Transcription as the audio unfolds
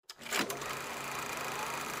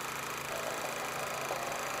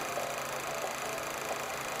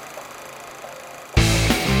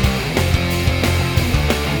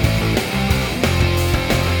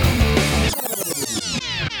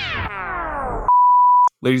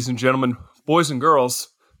Ladies and gentlemen, boys and girls,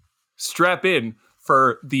 strap in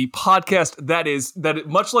for the podcast that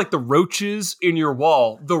much like the roaches in your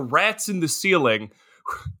wall, the rats in the ceiling,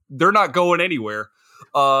 they're not going anywhere.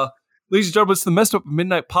 Ladies and gentlemen, it's the Messed Up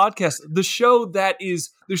Midnight Podcast, the show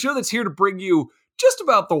that's here to bring you just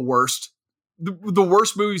about the worst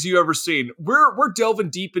movies you've ever seen. We're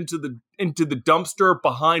delving deep into the dumpster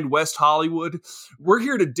behind West Hollywood. We're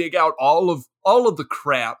here to dig out all of the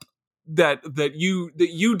crap that you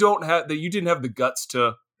didn't have the guts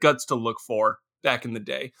to look for back in the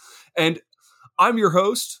day. And I'm your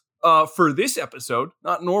host for this episode,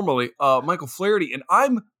 not normally, Michael Flaherty, and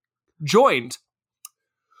I'm joined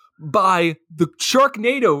by the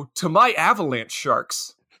Sharknado to my Avalanche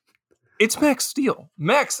Sharks. It's Max Steele.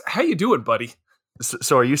 Max, how you doing, buddy?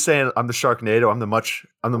 So are you saying I'm the Sharknado? I'm the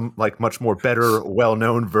much more better,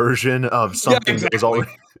 well-known version of something that was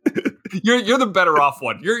already. You're the better off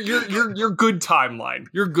one. You're good timeline.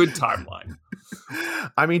 You're good timeline.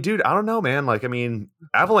 I mean, dude, I don't know, man.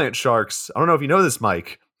 Avalanche Sharks. I don't know if you know this,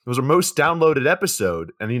 Mike. It was our most downloaded epised,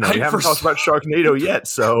 and we haven't talked about Sharknado yet.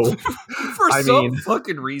 So for some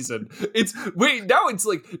fucking reason, we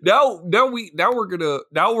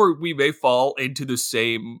may fall into the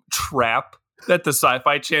same trap that the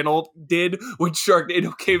Sci-Fi Channel did when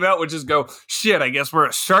Sharknado came out, which is go, shit, I guess we're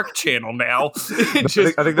a Shark Channel now. I think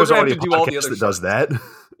there's already a podcast that does that.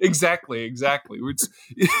 Exactly.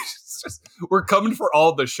 We're coming for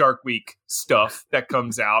all the Shark Week stuff that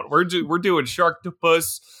comes out. We're doing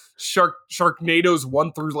Sharktopus, Sharknadoes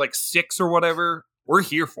 1 through 6 or whatever. We're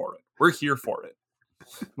here for it.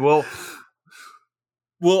 Well,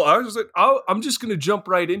 I'm just going to jump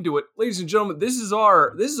right into it. Ladies and gentlemen, this is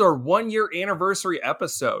our 1 year anniversary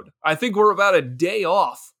episode. I think we're about a day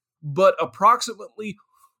off, but approximately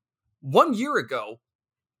 1 year ago,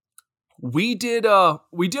 we did our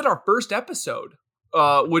first episode,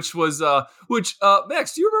 which Max, do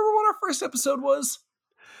you remember what our first episode was?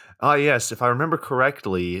 Yes, if I remember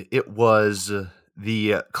correctly, it was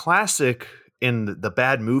the classic in the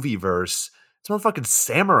bad movie verse. It's motherfucking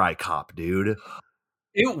Samurai Cop, dude.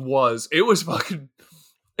 It was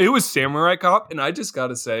Samurai Cop, and I just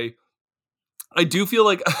gotta say, I do feel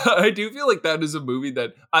like that is a movie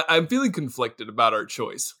that I'm feeling conflicted about our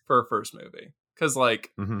choice for our first movie. Because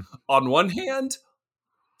on one hand,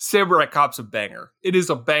 Samurai Cop's a banger. It is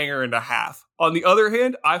a banger and a half. On the other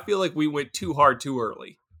hand, I feel like we went too hard too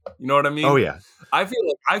early. You know what I mean? Oh yeah. I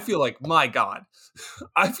feel like my God.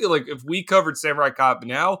 I feel like if we covered Samurai Cop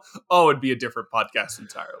now, it'd be a different podcast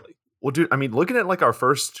entirely. Well, dude, I mean, looking at our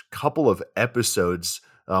first couple of episodes,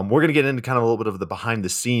 we're going to get into kind of a little bit of the behind the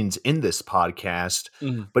scenes in this podcast.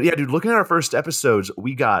 Mm-hmm. But yeah, dude, looking at our first episodes,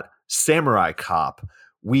 we got Samurai Cop.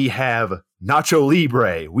 We have Nacho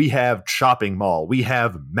Libre. We have Chopping Mall. We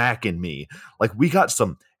have Mac and Me. We got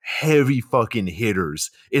some heavy fucking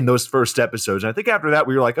hitters in those first episodes. And I think after that,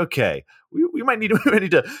 we were like, okay, we might need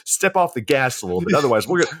to step off the gas a little bit. Otherwise,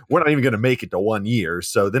 we're not even going to make it to 1 year.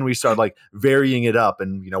 So then we started varying it up,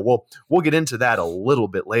 and we'll get into that a little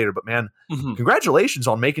bit later. But man, Congratulations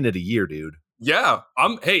on making it a year, dude. Yeah,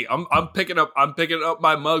 I'm picking up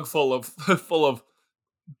my mug full of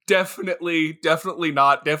definitely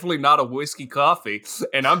not a whiskey coffee,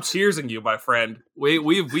 and I'm cheersing you, my friend. We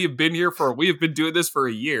have been doing this for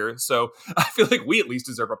a year, so I feel like we at least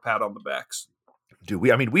deserve a pat on the backs. Dude,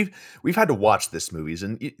 we've had to watch these movies,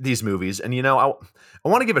 and I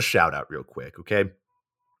want to give a shout out real quick, okay?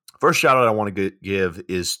 First shout out I want to give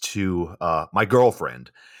is to my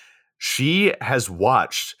girlfriend. She has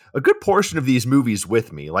watched a good portion of these movies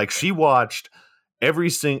with me. She watched I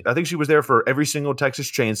think she was there for every single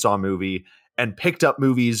Texas Chainsaw movie and picked up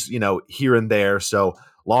movies, here and there. So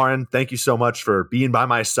Lauren, thank you so much for being by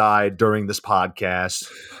my side during this podcast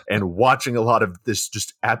and watching a lot of this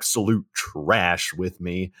just absolute trash with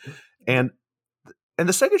me. And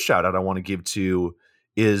the second shout out I want to give to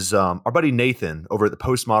is our buddy Nathan over at the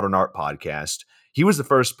Postmodern Art Podcast. He was the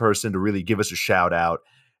first person to really give us a shout out.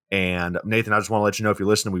 And Nathan, I just want to let you know, if you're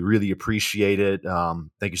listening, we really appreciate it.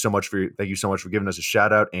 Thank you so much for giving us a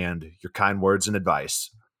shout out and your kind words and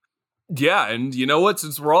advice. Yeah, and you know what?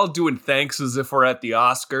 Since we're all doing thanks as if we're at the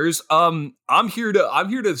Oscars, I'm here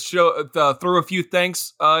to throw a few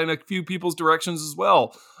thanks in a few people's directions as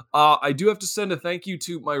well. I do have to send a thank you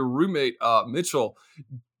to my roommate Mitchell.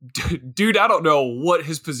 Dude, I don't know what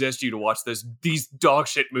has possessed you to watch these dog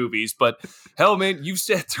shit movies, but hell, man, you've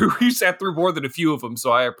sat through more than a few of them,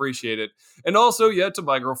 so I appreciate it. And also, yeah, to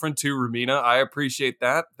my girlfriend too, Ramina, I appreciate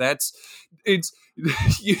that.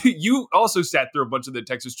 you also sat through a bunch of the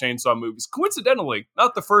Texas Chainsaw movies. Coincidentally,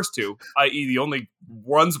 not the first two, i.e., the only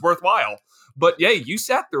ones worthwhile. But yeah, you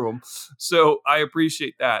sat through them, so I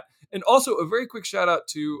appreciate that. And also a very quick shout out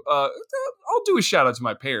to I'll do a shout out to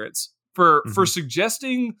my parents for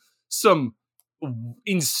suggesting some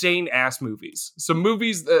insane ass movies, some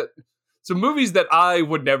movies that I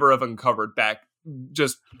would never have uncovered back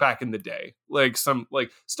in the day, like some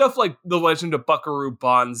like stuff like The Legend of Buckaroo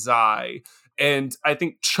Banzai, and I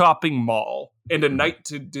think Chopping Mall, and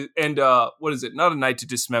what is it? Not A Night to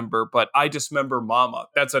Dismember, but I Dismember Mama.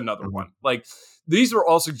 That's another one. Like these were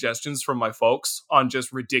all suggestions from my folks on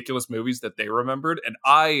just ridiculous movies that they remembered, and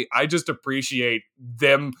I just appreciate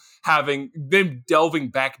them delving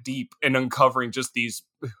back deep and uncovering just these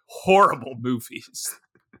horrible movies.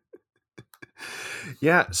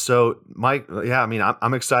 Yeah. So, Mike, I mean,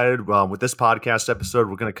 I'm excited. With this podcast episode,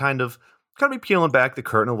 we're going to kind of be peeling back the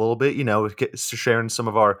curtain a little bit, sharing some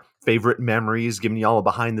of our favorite memories, giving y'all a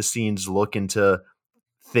behind the scenes look into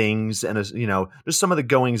things and, just some of the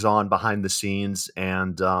goings on behind the scenes.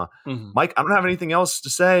 And Mike, I don't have anything else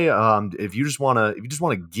to say. If you just want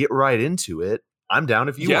to get right into it, I'm down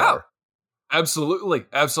if you are. Absolutely.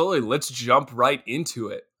 Let's jump right into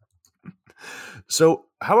it. So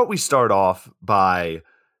how about we start off by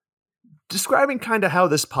describing kind of how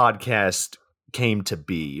this podcast came to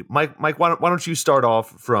be? Mike, why don't you start off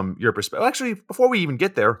from your perspective? Actually, before we even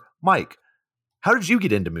get there, Mike, how did you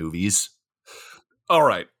get into movies? All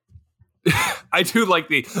right. I do like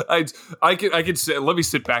I could say, let me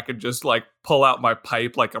sit back and just like pull out my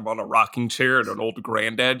pipe like I'm on a rocking chair and an old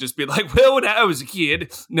granddad, just be like, well, when I was a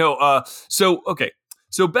kid. No,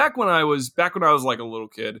 So back when I was like a little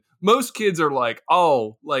kid, most kids are like,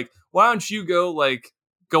 oh, like, why don't you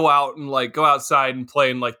go out and like go outside and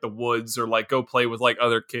play in like the woods, or like go play with like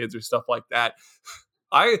other kids or stuff like that.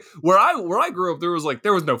 Where I grew up, there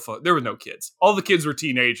was no fun. There were no kids. All the kids were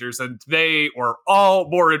teenagers, and they were all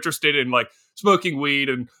more interested in like smoking weed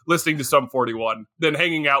and listening to Sum 41 than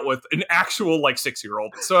hanging out with an actual like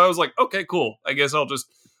 6-year-old. So I was like, okay, cool. I guess I'll just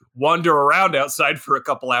wander around outside for a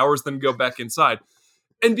couple hours, then go back inside.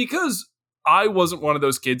 And because I wasn't one of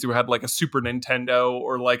those kids who had like a Super Nintendo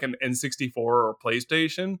or like an N64 or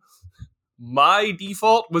PlayStation, my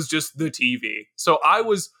default was just the TV. So I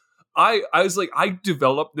was like, I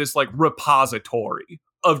developed this like repository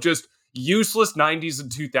of just useless 90s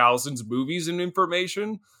and 2000s movies and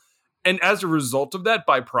information. And as a result of that,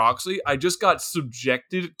 by proxy, I just got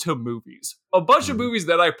subjected to movies. A bunch of movies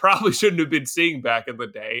that I probably shouldn't have been seeing back in the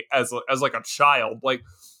day as like a child. Like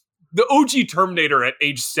the OG Terminator at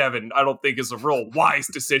age 7, I don't think is a real wise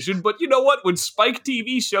decision. But you know what? When Spike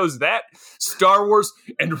TV shows that, Star Wars,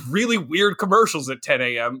 and really weird commercials at 10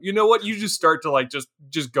 a.m., you know what? You just start to like just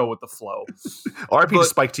go with the flow. R.I.P. to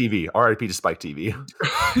Spike TV. R.I.P. to Spike TV.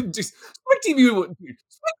 Spike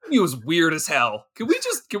TV was weird as hell. Can we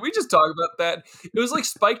just talk about that? It was like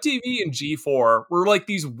Spike TV and G4 were like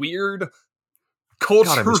these weird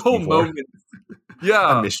cultural moments. Yeah,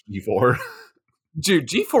 I miss G4. Dude,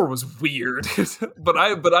 G4 was weird, but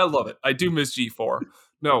I love it. I do miss G4.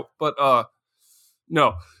 No.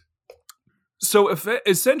 So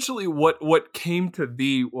essentially what came to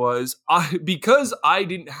be was because I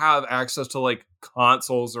didn't have access to like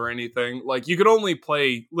consoles or anything, like you could only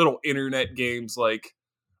play little internet games like,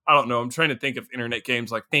 I don't know, I'm trying to think of internet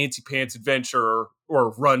games like Fancy Pants Adventure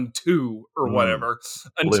or Run 2 or whatever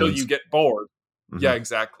until you get bored. Mm-hmm. Yeah,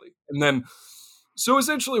 exactly. And then so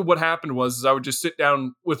essentially what happened was I would just sit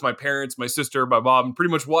down with my parents, my sister, my mom, and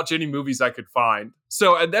pretty much watch any movies I could find.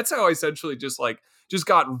 So and that's how I essentially just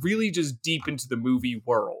got really just deep into the movie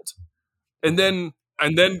world. And then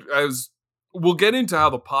we'll get into how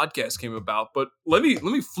the podcast came about, but let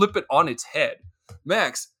me flip it on its head.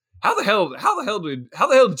 Max, how the hell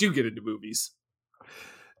did you get into movies?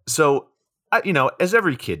 So, as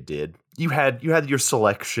every kid did, you had your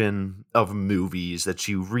selection of movies that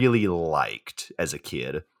you really liked as a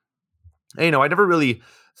kid. And, I never really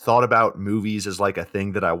thought about movies as like a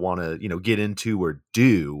thing that I want to, get into or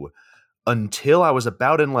do until I was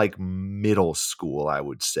about in like middle school, I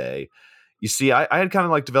would say. You see, I had kind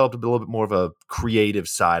of like developed a little bit more of a creative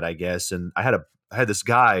side, I guess. And I had this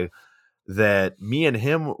guy that me and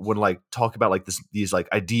him would like talk about like these like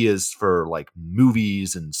ideas for like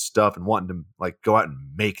movies and stuff, and wanting to like go out and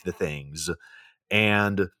make the things.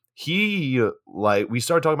 And we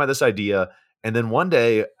started talking about this idea, and then one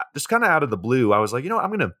day, just kind of out of the blue, I was like,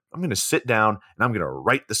 I'm gonna sit down and I'm gonna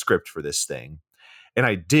write the script for this thing. And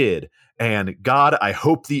I did. And God, I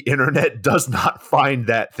hope the internet does not find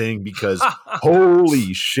that thing, because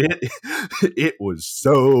holy shit, it was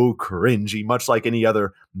so cringy, much like any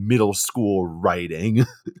other middle school writing.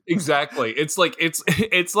 Exactly.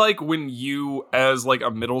 It's like when you, as like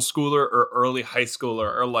a middle schooler or early high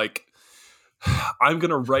schooler, are like, I'm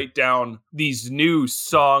gonna write down these new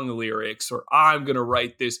song lyrics, or I'm gonna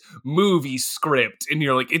write this movie script, and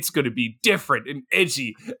you're like, it's gonna be different and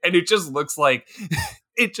edgy, and it just looks like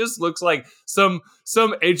some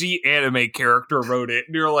edgy anime character wrote it,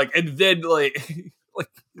 and you're like, and then like like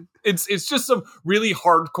it's just some really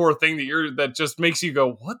hardcore thing that just makes you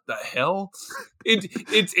go, what the hell?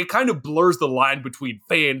 It kind of blurs the line between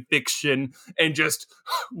fan fiction and just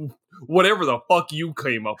whatever the fuck you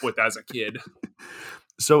came up with as a kid.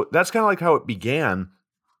 So that's kind of like how it began.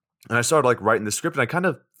 And I started like writing the script, and I kind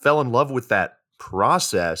of fell in love with that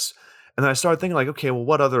process. And then I started thinking like, okay, well,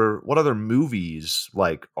 what other movies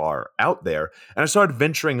like are out there? And I started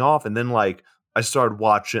venturing off, and then like I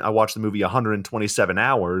watched the movie 127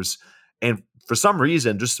 Hours. And for some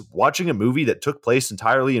reason, just watching a movie that took place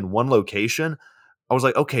entirely in one location, I was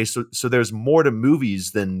like, okay, so there's more to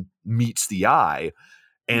movies than meets the eye.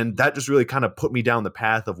 And that just really kind of put me down the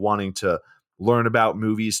path of wanting to learn about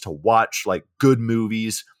movies, to watch like good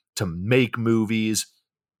movies, to make movies.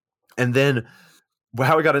 And then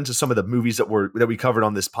how I got into some of the movies that we covered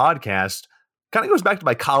on this podcast kind of goes back to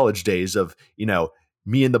my college days of,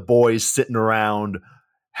 me and the boys sitting around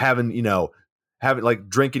having like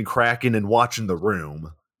drinking Kraken and watching The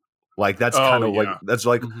Room. Like that's kind of like that's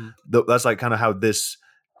like that's like kind of how this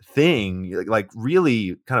thing like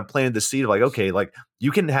really kind of planted the seed of like, okay, like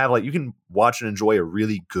you can watch and enjoy a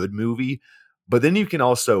really good movie, but then you can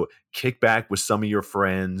also kick back with some of your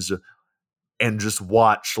friends and just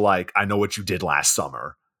watch like I Know What You Did Last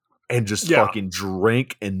Summer, and just fucking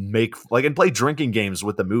drink and and play drinking games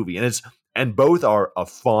with the movie. And both are a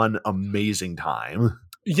fun, amazing time.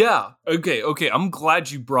 Yeah. Okay. I'm glad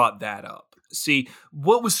you brought that up. See,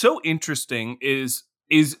 what was so interesting is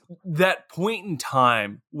that point in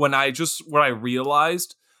time when I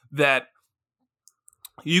realized that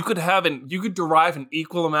you could derive an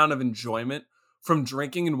equal amount of enjoyment from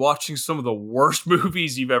drinking and watching some of the worst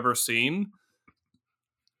movies you've ever seen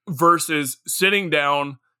versus sitting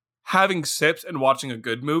down, having sips and watching a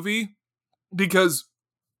good movie, because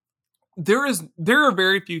there are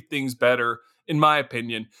very few things better, in my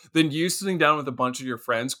opinion, than you sitting down with a bunch of your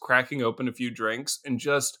friends, cracking open a few drinks, and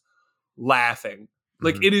just laughing.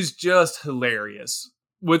 Like, it is just hilarious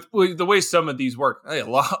with the way some of these work. Hey, a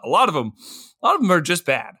lot of them are just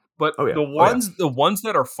bad. But the ones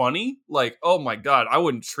that are funny, like, oh my God, I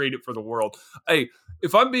wouldn't trade it for the world. Hey,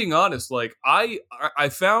 if I'm being honest, like I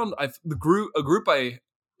found a group I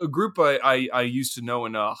used to know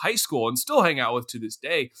in high school and still hang out with to this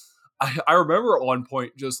day. I remember at one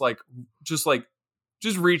point just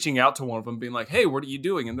reaching out to one of them, being like, "Hey, what are you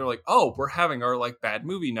doing?" And they're like, "Oh, we're having our like bad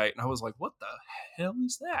movie night." And I was like, "What the hell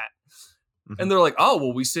is that?" And they're like, "Oh,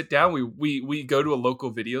 well, we sit down, we go to a local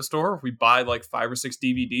video store, we buy like 5 or 6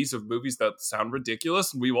 DVDs of movies that sound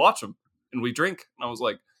ridiculous, and we watch them and we drink." And I was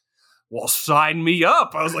like, "Well, sign me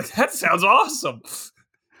up." I was like, "That sounds awesome."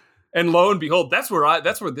 And lo and behold, that's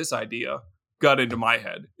where this idea got into my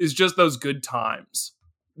head, is just those good times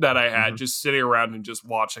that I had just sitting around and just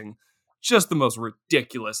watching just the most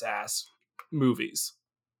ridiculous ass movies.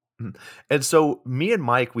 And so me and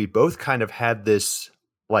Mike, we both kind of had this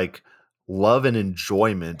like love and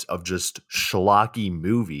enjoyment of just schlocky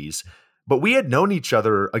movies, but we had known each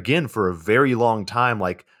other again for a very long time,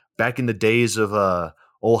 like back in the days of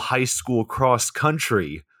old high school cross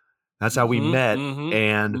country. That's how we met.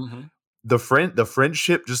 And the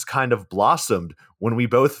friendship just kind of blossomed when we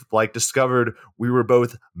both like discovered we were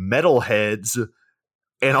both metalheads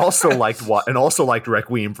and also liked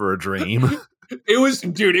Requiem for a Dream. That was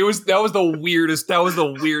the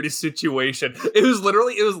weirdest situation. It was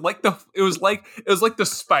like the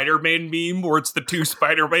Spider-Man meme where it's the two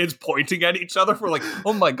Spider-Mans pointing at each other. We're like,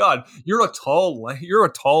 "Oh my God, you're a tall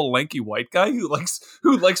lanky white guy who likes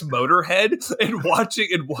Motorhead and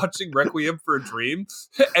watching Requiem for a Dream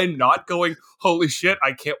and not going, 'Holy shit,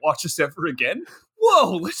 I can't watch this ever again.'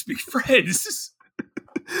 Whoa, let's be friends."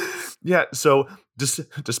 Yeah, so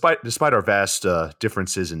despite our vast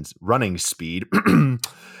differences in running speed, all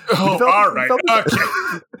right, okay.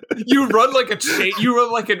 You run like a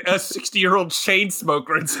 60-year-old chain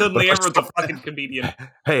smoker, and suddenly everyone's a fucking comedian.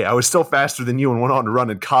 Hey, I was still faster than you and went on to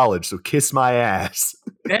run in college, so kiss my ass.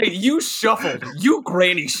 Hey, you shuffled. You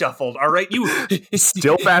granny shuffled, all right? You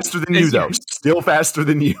still faster than you, though. Still faster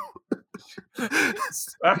than you.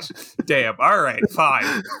 Damn. All right.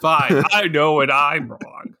 Fine. I know when I'm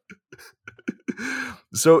wrong.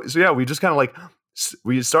 So yeah, we just kind of like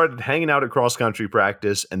we started hanging out at cross country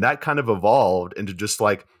practice, and that kind of evolved into just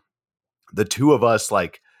like the two of us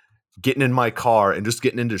like getting in my car and just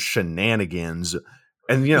getting into shenanigans.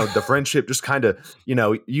 And the friendship just kind of,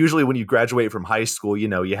 usually when you graduate from high school,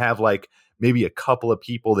 you have like maybe a couple of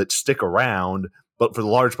people that stick around, but for the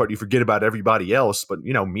large part you forget about everybody else. But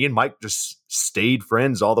me and Mike just stayed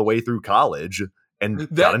friends all the way through college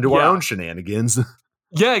and got into our own shenanigans.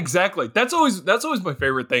 Yeah, exactly. That's always my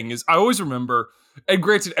favorite thing is I always remember, and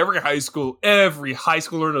granted, every high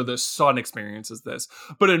schooler under the sun experiences this.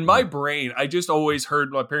 But in my brain, I just always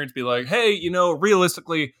heard my parents be like, hey,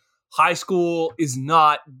 realistically, high school is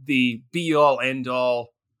not the be all end all.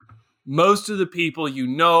 Most of the people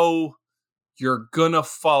you're gonna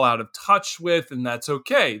fall out of touch with, and that's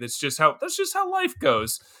okay. That's just how life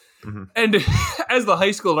goes. Mm-hmm. And as the high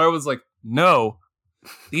schooler, I was like, no.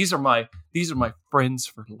 These are my friends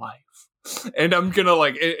for life, and I'm gonna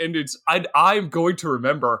I'm going to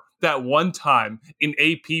remember that one time in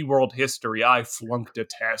AP World History I flunked a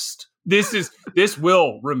test. This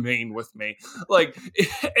will remain with me.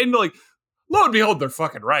 And lo and behold, they're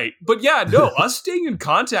fucking right. But yeah, no, us staying in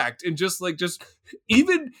contact and just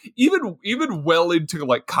even well into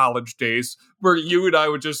like college days where you and I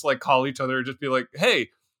would just like call each other and just be like, hey,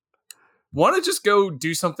 want to just go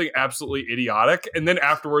do something absolutely idiotic and then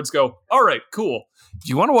afterwards go, all right, cool. Do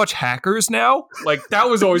you want to watch Hackers now? Like that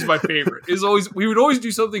was always my favorite. We would always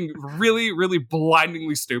do something really, really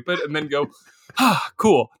blindingly stupid and then go,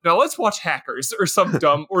 cool. Now let's watch Hackers or some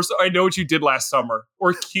dumb, or I Know What You Did Last Summer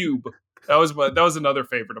or Cube. That was another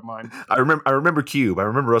favorite of mine. I remember Cube. I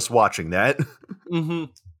remember us watching that. Mm-hmm.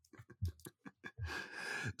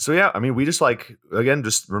 So yeah, I mean, we just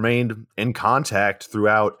just remained in contact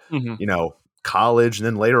throughout, college, and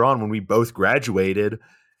then later on when we both graduated,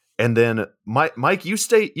 and then Mike, you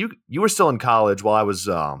were still in college while I was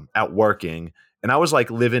out working, and I was like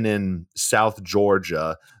living in South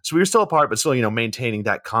Georgia, so we were still apart, but still maintaining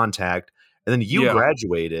that contact. And then you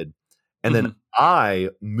graduated, and then I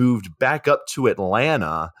moved back up to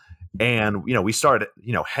Atlanta, and we started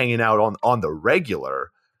hanging out on the regular.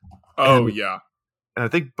 Oh yeah. And I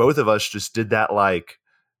think both of us just did that like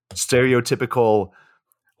stereotypical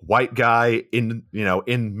white guy in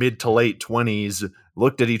mid to late 20s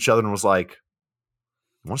looked at each other and was like,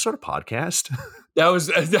 "Want to start a podcast?" That's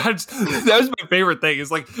my favorite thing.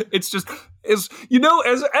 Is like as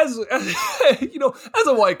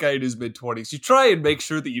a white guy in his mid 20s, you try and make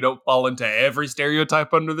sure that you don't fall into every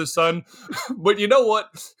stereotype under the sun. But you know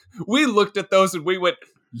what? We looked at those and we went,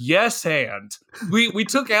 yes, and we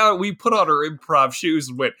put on our improv shoes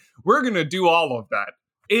and went, we're going to do all of that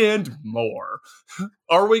and more.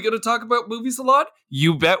 Are we going to talk about movies a lot?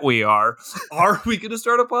 You bet we are. Are we going to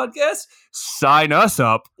start a podcast? Sign us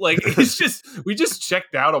up. Like, we just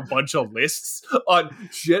checked out a bunch of lists on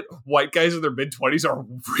shit white guys in their mid-20s are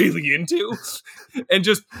really into and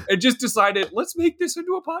just decided, let's make this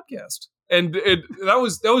into a podcast. And that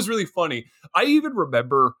was really funny. I even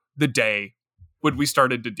remember the day when we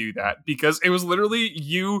started to do that, because it was literally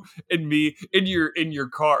you and me in your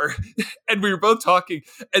car, and we were both talking,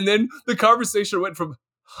 and then the conversation went from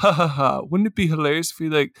ha ha ha, wouldn't it be hilarious if we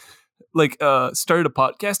started a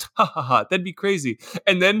podcast? Ha ha ha, that'd be crazy.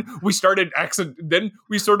 And then we started then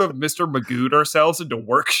we sort of Mr. Magoo'd ourselves into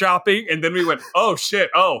workshopping, and then we went, oh shit,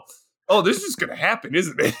 oh this is gonna happen,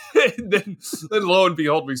 isn't it? And then lo and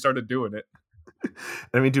behold, we started doing it.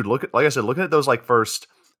 I mean, dude, looking at those like first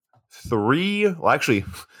 3, well, actually,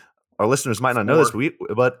 our listeners might not know this,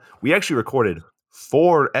 but we actually recorded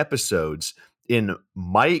 4 episodes in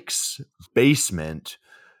Mike's basement,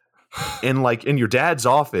 in your dad's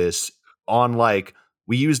office, on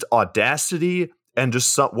we used Audacity and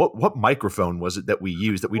just what microphone was it that we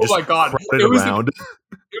used that we just crowded around?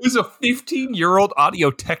 It was a 15-year-old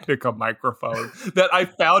Audio-Technica microphone that I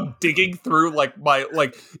found digging through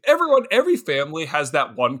every family has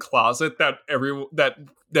that one closet that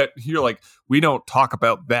you're like, we don't talk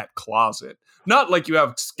about that closet. Not like you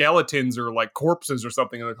have skeletons or like corpses or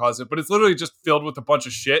something in the closet, but it's literally just filled with a bunch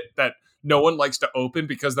of shit that no one likes to open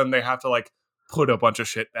because then they have to like put a bunch of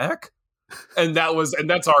shit back. And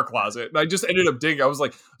that's our closet. And I just ended up digging. I was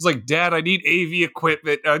like, Dad, I need AV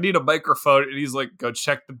equipment. I need a microphone. And he's like, go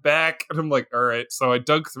check the back. And I'm like, all right. So I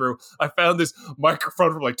dug through. I found this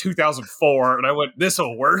microphone from 2004, and I went,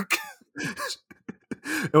 this'll work.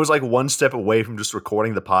 It was like one step away from just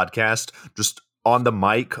recording the podcast, just on the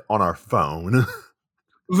mic on our phone.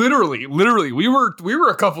 Literally, we were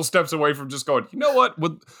a couple steps away from just going, you know what?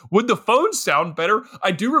 Would the phone sound better?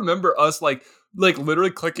 I do remember us like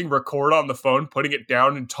literally clicking record on the phone, putting it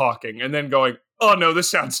down and talking, and then going, Oh no, this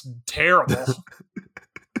sounds terrible.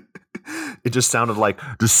 It just sounded like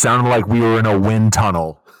we were in a wind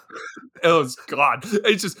tunnel. Oh God.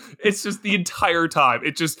 It's just the entire time.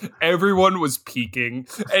 Everyone was peaking,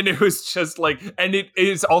 and it was just like, and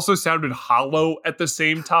it also sounded hollow at the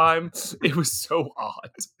same time. It was so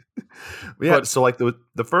odd. Yeah. But, so like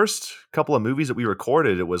the first couple of movies that we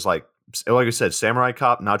recorded, it was like I said, Samurai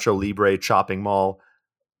Cop, Nacho Libre, Chopping Mall.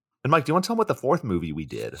 And Mike, do you want to tell them what the fourth movie we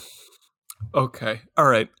did? Okay. All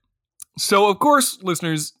right. So of course,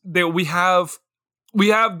 listeners, that we have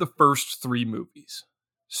the first three movies.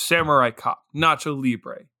 Samurai Cop, Nacho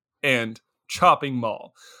Libre, and Chopping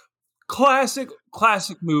Mall. Classic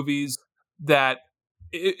movies that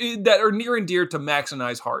that are near and dear to Max and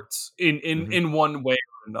I's hearts in one way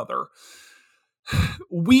or another.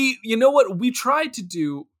 You know what? We tried to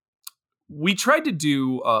do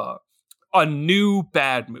a new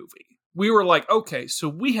bad movie. We were like, okay, so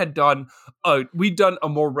we'd done a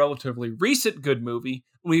more relatively recent good movie.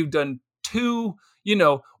 We've done two,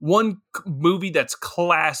 one movie that's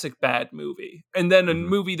classic bad movie, and then a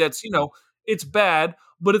movie that's, it's bad,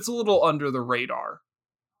 but it's a little under the radar.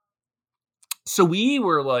 So we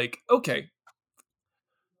were like, okay,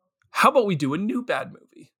 how about we do a new bad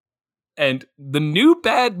movie? And the new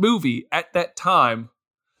bad movie at that time,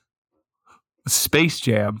 Space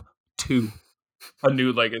Jam 2, A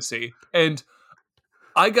New Legacy. And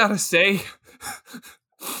I gotta say,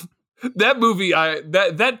 that movie,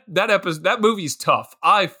 that movie's tough.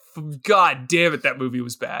 God damn it, that movie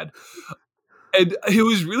was bad. And it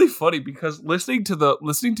was really funny because listening to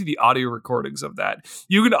the audio recordings of that,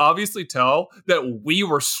 you can obviously tell that we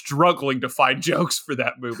were struggling to find jokes for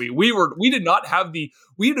that movie. We did not have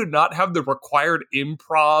the required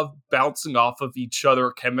improv bouncing off of each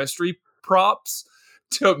other chemistry props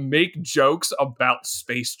to make jokes about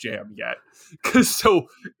Space Jam yet. So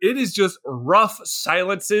it is just rough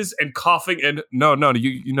silences and coughing and no,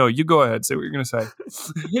 you go ahead, say what you're gonna say.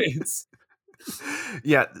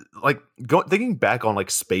 Yeah, like thinking back on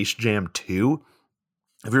like Space Jam 2,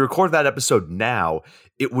 if we record that episode now,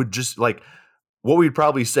 it would just like what we'd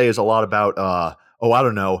probably say is a lot about I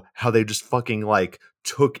don't know, how they just fucking like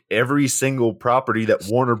took every single property that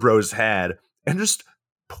Warner Bros had and just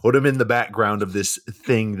put them in the background of this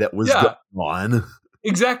thing that was going on.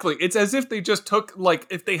 Exactly. It's as if they just took, like,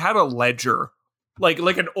 if they had a ledger, like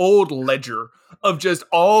an old ledger of just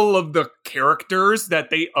all of the characters that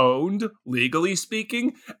they owned, legally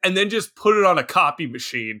speaking, and then just put it on a copy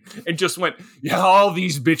machine and just went, yeah, all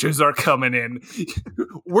these bitches are coming in.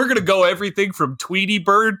 We're going to go everything from Tweety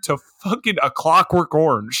Bird to fucking A Clockwork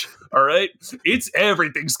Orange. All right?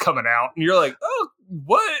 Everything's coming out. And you're like, oh,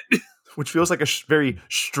 what? Which feels like a very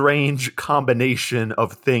strange combination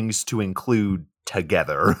of things to include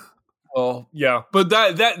together. Oh yeah, but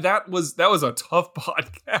that was a tough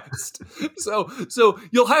podcast. So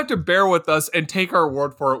you'll have to bear with us and take our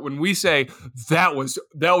word for it when we say that was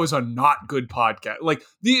a not good podcast.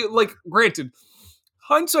 Granted,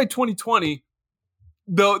 hindsight 2020,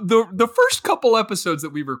 the first couple episodes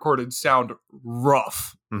that we recorded sound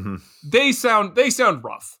rough. Mm-hmm. They sound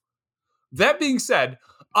rough. That being said,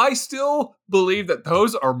 I still believe that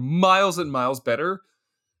those are miles and miles better.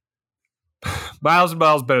 Miles and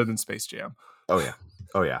miles better than Space Jam. Oh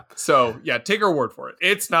yeah. So yeah, take our word for it.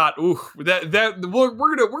 It's not. Ooh, we're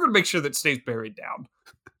gonna make sure that stays buried down.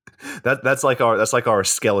 That's like our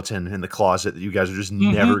skeleton in the closet that you guys are just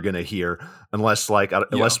never gonna hear unless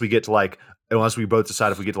we both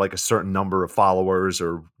decide if we get to like a certain number of followers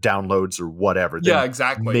or downloads or whatever. Yeah,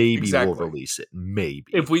 exactly. Maybe we'll release it. Maybe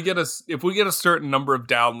if we get a certain number of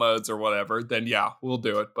downloads or whatever, then yeah, we'll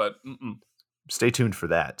do it. But stay tuned for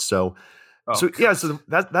that. So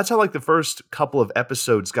that's how like the first couple of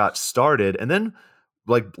episodes got started, and then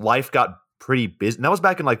like life got pretty busy. And that was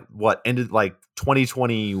back in like what ended like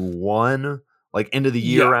 2021, like end of the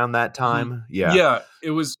year around that time.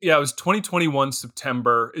 It was 2021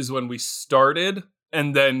 September is when we started,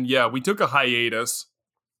 and then we took a hiatus.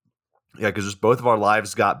 Yeah, because just both of our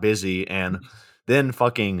lives got busy, and then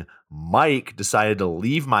fucking Mike decided to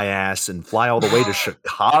leave my ass and fly all the way to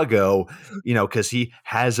Chicago, because he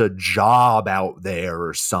has a job out there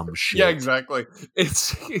or some shit. Yeah, exactly.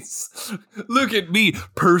 It's look at me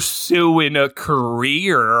pursuing a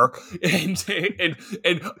career and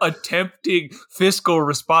attempting fiscal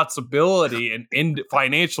responsibility and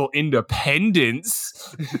financial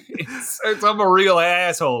independence. I'm a real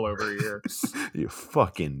asshole over here. You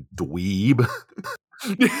fucking dweeb.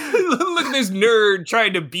 Look at this nerd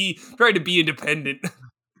trying to be independent.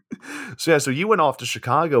 So you went off to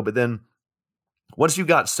Chicago, but then once you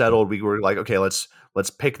got settled, we were like, okay, let's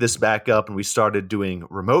pick this back up, and we started doing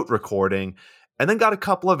remote recording. and then got a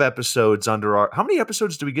couple of episodes under our. How many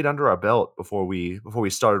episodes do we get under our belt before we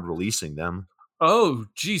started releasing them? Oh,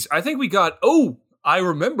 geez. I think we got. Oh, I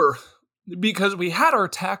remember because we had our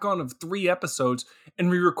tack on of 3 episodes, and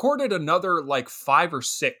we recorded another like 5 or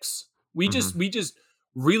 6. We just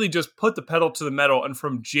really just put the pedal to the metal, and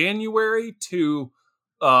from January to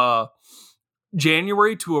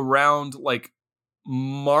around like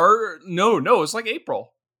March. No, it's like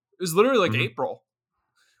April. It was literally like April.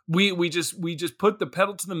 We just put the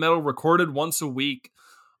pedal to the metal, recorded once a week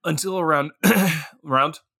until around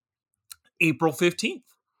April 15th.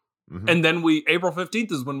 And then April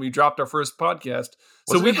 15th is when we dropped our first podcast.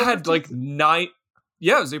 So we had 15th? Like 9.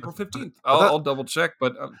 Yeah, it was April 15th. I'll double check,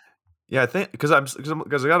 but yeah, I think because I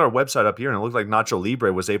got our website up here and it looked like Nacho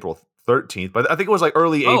Libre was April 13th, but I think it was like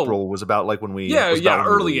early April was about like when we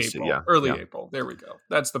early April. April. There we go.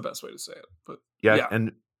 That's the best way to say it. But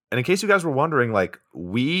and in case you guys were wondering, like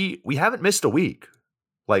we haven't missed a week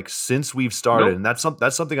like since we've started, and that's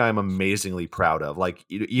something I am amazingly proud of. Like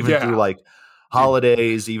even through like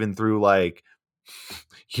holidays, even through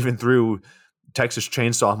Texas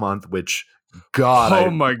Chainsaw Month, which my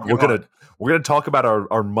God. We're gonna talk about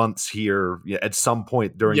our months here at some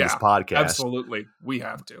point during this podcast. Absolutely, we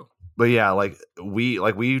have to. But yeah, like we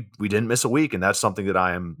didn't miss a week, and that's something that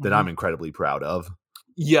I'm incredibly proud of.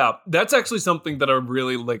 Yeah, that's actually something that I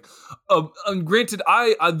really like. Granted,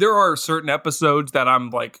 there are certain episodes that I'm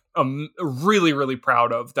like really really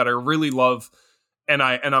proud of, that I really love, and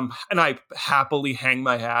I happily hang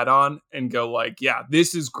my hat on and go like, yeah,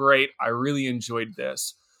 this is great. I really enjoyed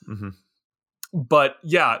this. But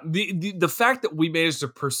yeah, the fact that we managed to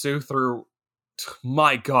pursue through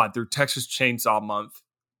Texas Chainsaw Month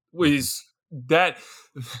was that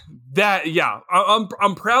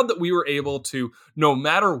I'm proud that we were able to, no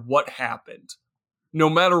matter what happened,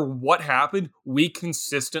 we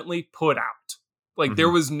consistently put out. Like there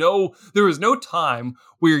was no time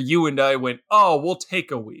where you and I went, oh, we'll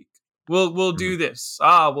take a week. We'll do this.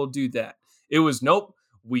 We'll do that. It was nope.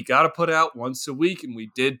 We got to put out once a week, and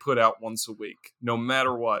we did put out once a week, no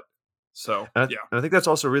matter what. So, and I think that's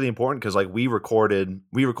also really important because, like,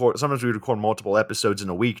 sometimes we record multiple episodes in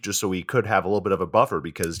a week just so we could have a little bit of a buffer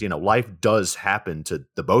because, life does happen to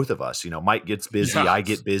the both of us. Mike gets busy, I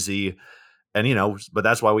get busy, and, but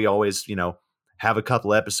that's why we always, have a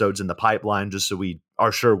couple episodes in the pipeline just so we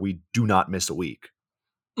are sure we do not miss a week.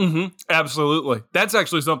 Absolutely. That's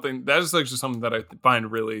actually something that I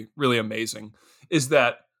find really, really amazing is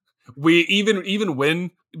that we even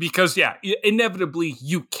when, because inevitably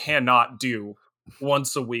you cannot do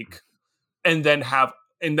once a week and then have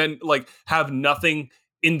nothing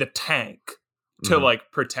in the tank to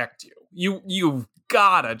like protect you. You've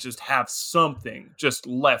gotta just have something just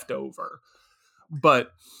left over.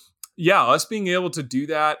 But yeah, us being able to do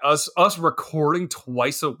that, us recording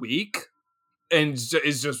twice a week, and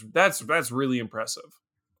is just that's really impressive.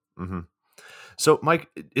 So, Mike,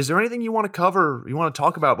 is there anything you want to cover, you want to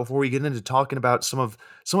talk about before we get into talking about some of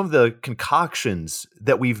the concoctions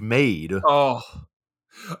that we've made? Oh,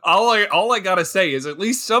 all I gotta say is at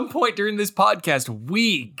least some point during this podcast,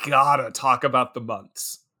 we gotta talk about the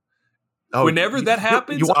months. Whenever that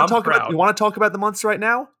happens, you want to talk about the months right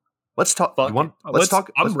now? Let's talk. Let's talk.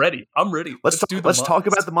 I'm ready. Let's talk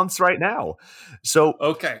about the months right now. So,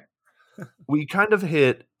 okay. We kind of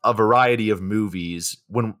hit a variety of movies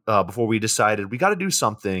when before we decided we got to do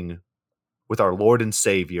something with our Lord and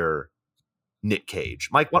Savior, Nick Cage.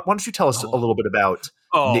 Mike, why don't you tell us a little bit about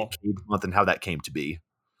Nick Cage Month and how that came to be?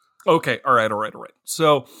 Okay, all right.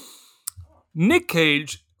 So, Nick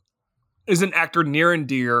Cage is an actor near and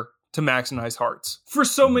dear to Max and I's hearts for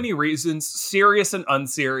so many reasons, serious and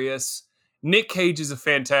unserious. Nick Cage is a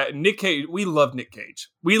fantastic. Nick Cage, we love Nick Cage.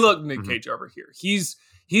 We love Nick Cage over here. He's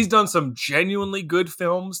done some genuinely good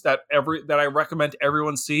films that I recommend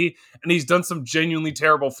everyone see, and he's done some genuinely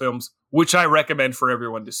terrible films which I recommend for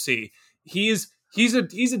everyone to see. He's a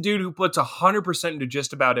dude who puts 100% into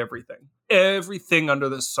just about everything under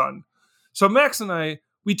the sun. So Max and I,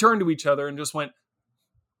 we turned to each other and just went,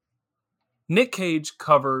 Nick Cage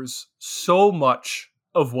covers so much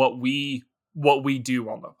of what we do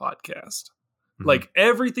on the podcast. Like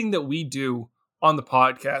everything that we do on the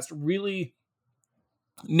podcast, really,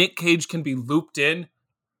 Nick Cage can be looped in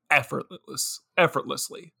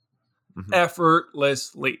effortlessly.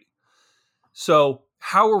 So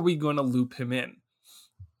how are we going to loop him in?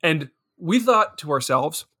 And we thought to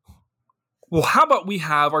ourselves, well, how about we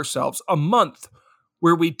have ourselves a month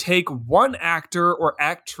where we take one actor or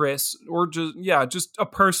actress or just a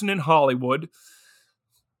person in Hollywood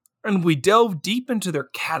and we delve deep into their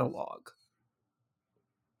catalog.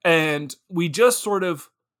 And we just sort of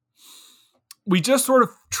we just sort of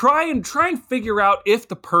try and figure out if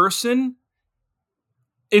the person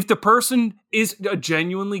is a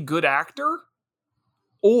genuinely good actor,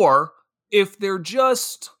 or if they're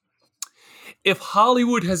just, if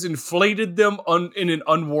Hollywood has inflated them in an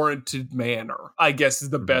unwarranted manner, I guess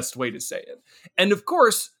is the best way to say it. And of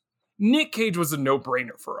course, Nick Cage was a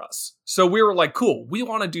no-brainer for us. So we were like, cool, we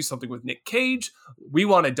want to do something with Nick Cage. We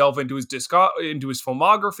want to delve into his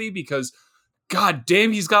filmography because god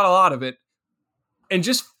damn, he's got a lot of it. And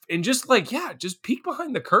just like, yeah, just peek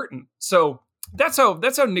behind the curtain. So that's how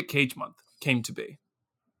Nick Cage month came to be.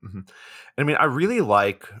 Mm-hmm. I mean, I really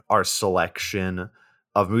like our selection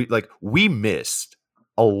of movies. Like, we missed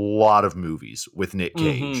a lot of movies with Nick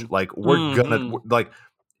Cage. Mm-hmm. Like, we're gonna, like,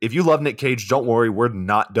 if you love Nick Cage, don't worry, we're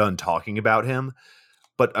not done talking about him.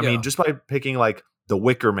 But I mean, just by picking like The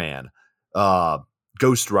Wicker Man,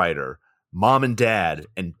 Ghost Rider, Mom and Dad,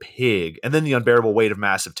 and Pig, and then The Unbearable Weight of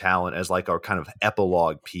Massive Talent as like our kind of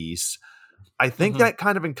epilogue piece, I think that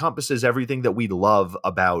kind of encompasses everything that we love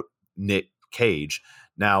about Nick Cage.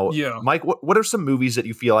 Now, Mike, what are some movies that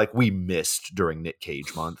you feel like we missed during Nick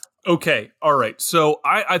Cage month? Okay, all right. So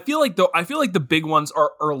I feel like the big ones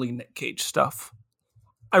are early Nick Cage stuff.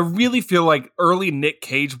 I really feel like early Nick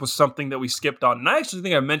Cage was something that we skipped on. And I actually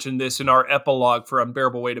think I mentioned this in our epilogue for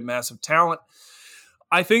Unbearable Weight of Massive Talent.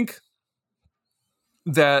 I think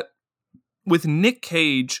that with Nick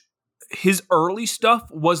Cage, his early stuff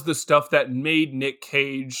was the stuff that made Nick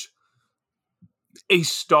Cage a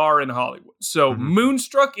star in Hollywood. So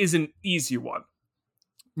Moonstruck is an easy one.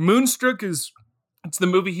 Moonstruck it's the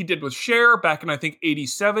movie he did with Cher back in, I think,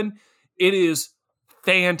 87. It is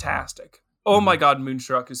fantastic. Oh my God,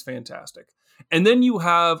 Moonstruck is fantastic. And then you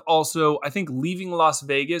have also, I think, Leaving Las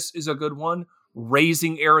Vegas is a good one.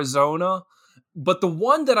 Raising Arizona. But the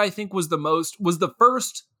one that I think was the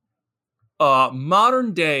first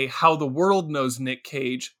modern day, how the world knows Nick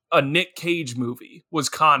Cage, a Nick Cage movie, was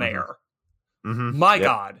Con Air. My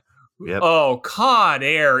God. Yep. Oh, Con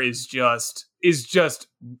Air is just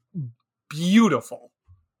beautiful.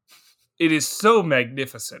 It is so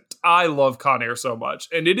magnificent. I love Con Air so much.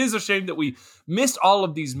 And it is a shame that we missed all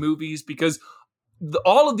of these movies, because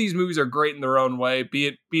all of these movies are great in their own way,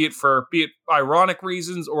 be it for ironic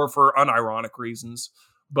reasons or for unironic reasons.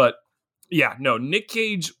 But yeah, no, Nick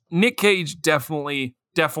Cage definitely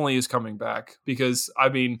is coming back, because I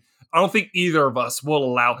mean, I don't think either of us will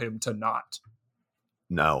allow him to not.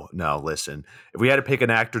 No, listen. If we had to pick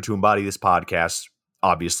an actor to embody this podcast,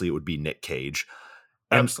 obviously it would be Nick Cage.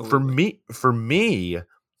 And absolutely. for me,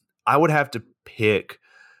 I would have to pick,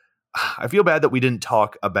 I feel bad that we didn't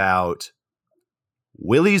talk about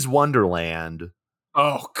Willy's Wonderland.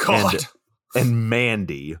 Oh God. And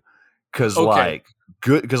Mandy. Cause like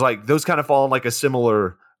those kind of fall in like a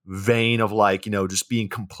similar vein of like, you know, just being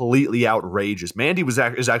completely outrageous. Mandy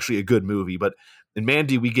is actually a good movie, but in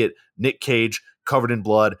Mandy we get Nick Cage covered in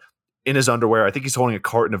blood in his underwear. I think he's holding a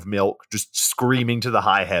carton of milk, just screaming to the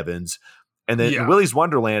high heavens. And then in Willy's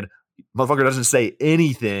Wonderland, motherfucker doesn't say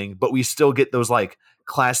anything, but we still get those like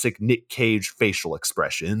classic Nick Cage facial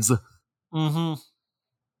expressions.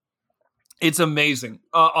 It's amazing.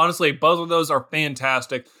 Honestly, both of those are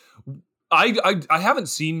fantastic. I haven't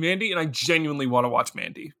seen Mandy, and I genuinely want to watch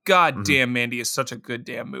Mandy. God damn, Mandy is such a good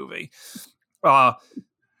damn movie. I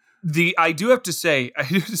do have to say,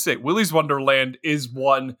 Willy's Wonderland is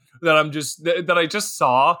one that I just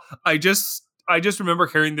saw. I just remember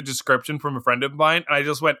hearing the description from a friend of mine, and I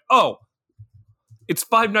just went, "Oh, it's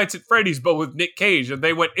Five Nights at Freddy's, but with Nick Cage." And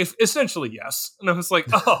they went, "Essentially, yes." And I was like,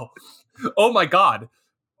 "Oh my god,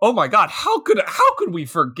 how could we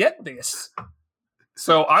forget this?"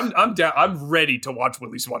 So I'm down. I'm ready to watch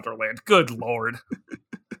Willy's Wonderland. Good Lord.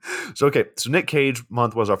 So Nick Cage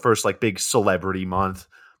month was our first like big celebrity month,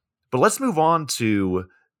 but let's move on to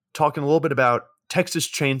talking a little bit about Texas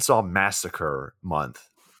Chainsaw Massacre month.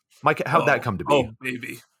 Mike, how'd that come to be? Oh,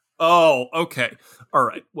 baby. Oh, okay. All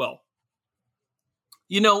right. Well,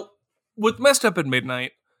 you know, with Messed Up at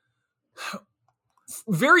Midnight,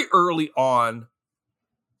 very early on,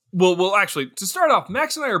 well, actually, to start off,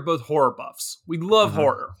 Max and I are both horror buffs. We love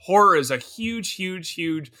horror. Horror is a huge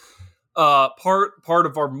part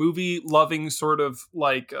of our movie loving sort of.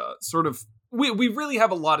 We really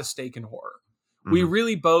have a lot of stake in horror. We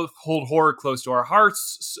really both hold horror close to our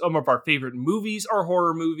hearts. Some of our favorite movies are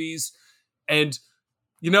horror movies. And,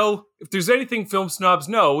 you know, if there's anything film snobs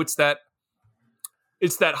know, it's that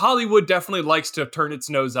Hollywood definitely likes to turn its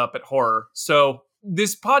nose up at horror. So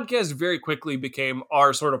this podcast very quickly became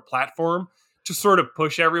our sort of platform to sort of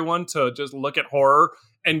push everyone to just look at horror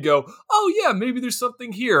and go, oh yeah, maybe there's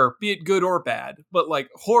something here, be it good or bad. But like,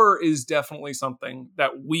 horror is definitely something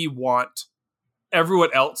that we want everyone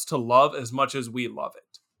else to love as much as we love it.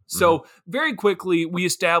 Mm-hmm. So very quickly, we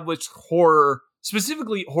established horror,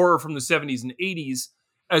 specifically horror from the 70s and 80s,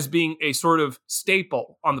 as being a sort of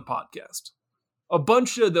staple on the podcast. A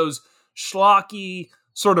bunch of those schlocky,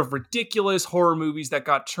 sort of ridiculous horror movies that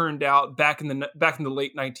got churned out back in the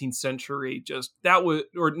late 19th century. Just that was,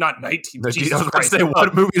 or not 19th. Jesus I was Christ. say,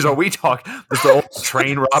 what movies are we talking? This the old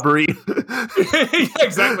train robbery. Yeah,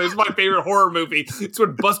 exactly. It's my favorite horror movie. It's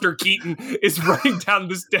when Buster Keaton is running down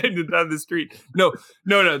the street. No,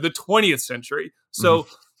 the 20th century. So,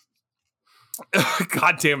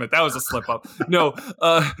 God damn it, that was a slip up. No,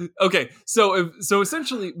 okay. So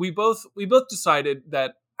essentially, we both decided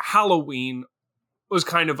that Halloween was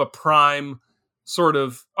kind of a prime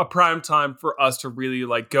time for us to really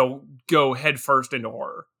like go head first into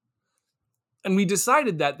horror. And we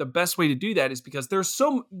decided that the best way to do that is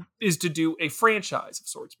to do a franchise of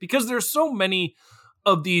sorts, because there's so many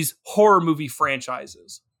of these horror movie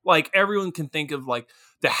franchises. Like everyone can think of like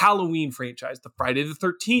the Halloween franchise, the Friday the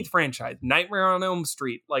 13th franchise, Nightmare on Elm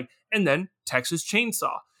Street, and then Texas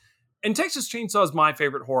Chainsaw. And Texas Chainsaw is my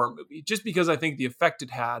favorite horror movie, just because I think the effect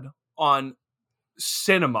it had on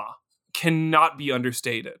cinema cannot be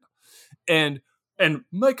understated. And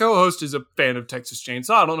my co-host is a fan of Texas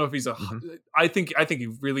Chainsaw. I don't know if he's I think he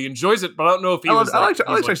really enjoys it, but I don't know if he I like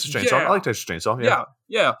Texas Chainsaw. Yeah. I like Texas Chainsaw.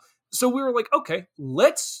 Yeah. So we were like, okay,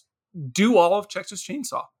 let's do all of Texas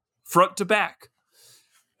Chainsaw front to back.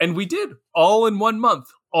 And we did, all in 1 month,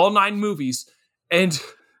 all 9 movies. And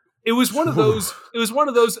it was one of those,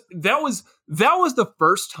 that was the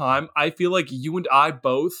first time I feel like you and I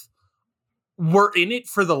both were in it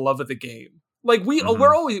for the love of the game. Like we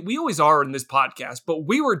always are in this podcast, but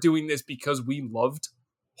we were doing this because we loved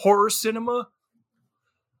horror cinema.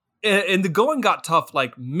 And the going got tough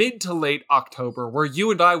like mid to late October, where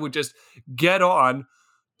you and I would just get on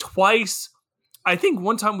twice. I think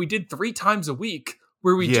one time we did 3 times a week,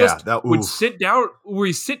 where we would sit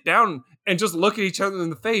down and just look at each other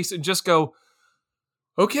in the face and just go,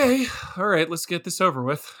 okay, all right, let's get this over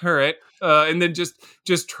with. All right. And then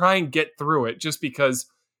just try and get through it, just because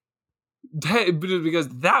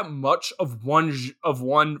that much of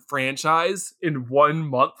one franchise in 1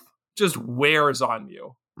 month just wears on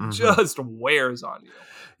you. Just wears on you.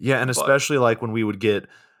 Yeah, and especially like when we would get,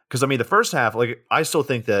 because I mean the first half, like I still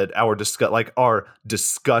think that our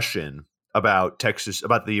discussion about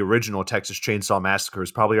the original Texas Chainsaw Massacre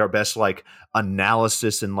is probably our best like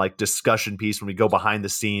analysis and like discussion piece when we go behind the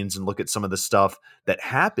scenes and look at some of the stuff that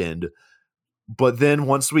happened. But then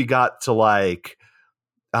once we got to like,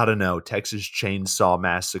 I don't know, Texas Chainsaw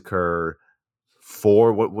Massacre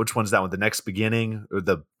 4, which one's that one? The Next Beginning, or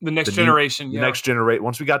the Next Generation? Next Generation.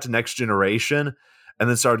 Once we got to Next Generation and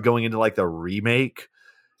then started going into like the remake,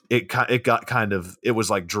 it got kind of, it was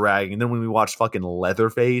like dragging. And then when we watched fucking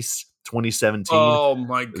Leatherface 2017, oh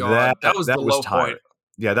my god, that was the low point.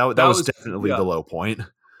 Yeah, that was definitely the low point.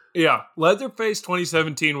 Yeah, Leatherface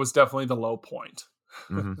 2017 was definitely the low point.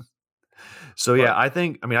 So yeah, I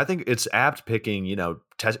think it's apt picking,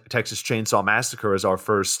 Texas Chainsaw Massacre as our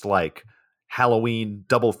first like Halloween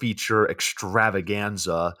double feature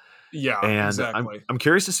extravaganza. Yeah, and exactly. I'm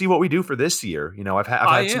curious to see what we do for this year. I've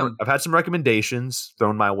had some recommendations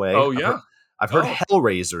thrown my way. Oh yeah, I've heard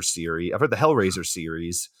Hellraiser series. I've heard the Hellraiser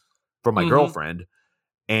series from my girlfriend,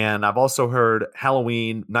 and I've also heard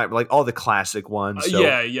Halloween Night, like all the classic ones. So.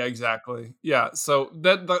 Yeah, exactly. Yeah, so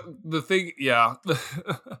the thing, yeah.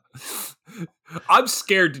 I'm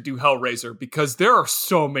scared to do Hellraiser because there are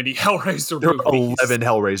so many Hellraiser movies. There are 11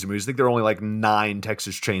 Hellraiser movies. I think there are only like 9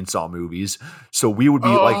 Texas Chainsaw movies. So we would be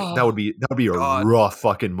that would be a rough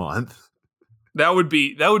fucking month. That would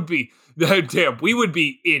be damn. We would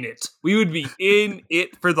be in it. We would be in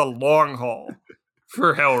it for the long haul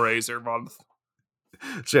for Hellraiser month.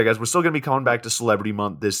 So yeah, guys, we're still going to be coming back to Celebrity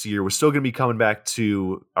Month this year. We're still going to be coming back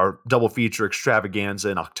to our double feature extravaganza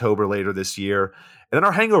in October later this year, and then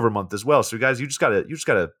our Hangover Month as well. So guys, you just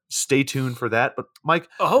gotta stay tuned for that. But Mike,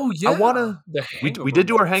 we did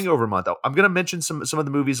do our Hangover Month. I'm going to mention some of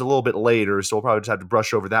the movies a little bit later, so we'll probably just have to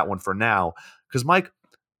brush over that one for now. Because Mike,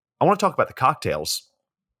 I want to talk about the cocktails.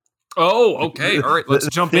 Oh, okay, all right, let's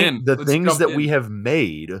jump in. The things that we have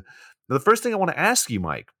made. Now, the first thing I want to ask you,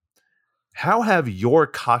 Mike. How have your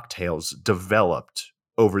cocktails developed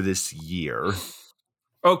over this year?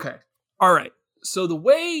 Okay. All right. So the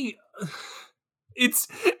way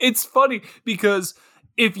it's funny because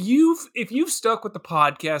if you've stuck with the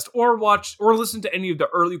podcast or watched or listened to any of the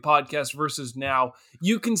early podcasts versus now,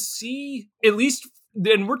 you can see at least,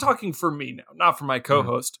 and we're talking for me now, not for my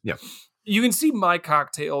co-host. Yeah. you can see my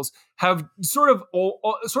cocktails have sort of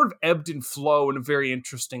ebbed and flow in a very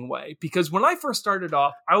interesting way. Because when I first started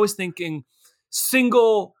off, I was thinking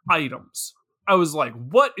single items. I was like,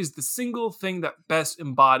 what is the single thing that best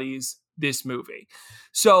embodies this movie?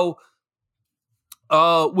 So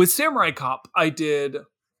with Samurai Cop, I did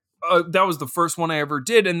that was the first one I ever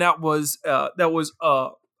did, and that was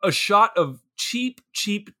a shot of cheap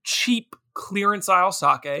clearance aisle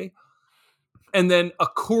sake, and then a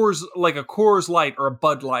Coors Light or a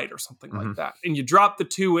Bud Light or something like that, and you drop the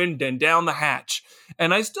two in and down the hatch.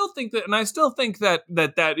 And I still think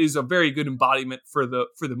that is a very good embodiment for the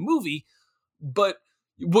movie. But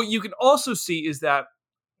what you can also see is that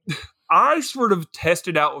I sort of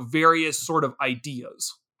tested out various sort of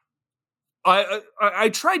ideas. I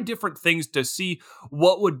tried different things to see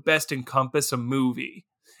what would best encompass a movie.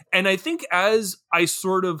 And I think as I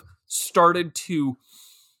sort of started to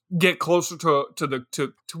get closer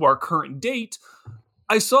to our current date,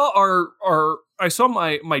 I saw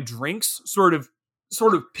my drinks sort of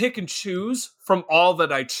pick and choose from all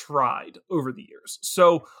that I tried over the years.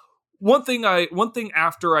 So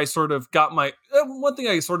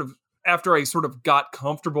after I sort of got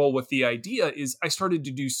comfortable with the idea is I started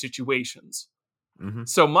to do situations.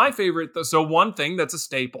 So my favorite, one thing that's a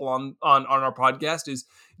staple on our podcast is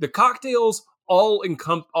the cocktails all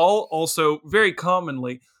also very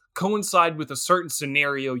commonly coincide with a certain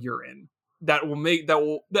scenario you're in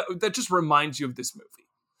that just reminds you of this movie.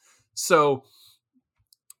 So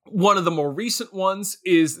one of the more recent ones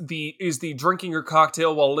is the drinking your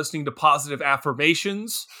cocktail while listening to positive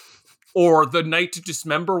affirmations, or the Night to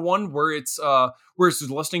Dismember one where it's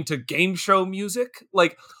listening to game show music,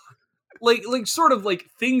 like sort of like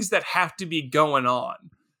things that have to be going on.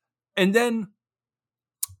 And then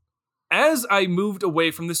as I moved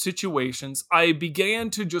away from the situations, I began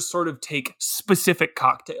to just sort of take specific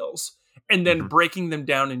cocktails and then breaking them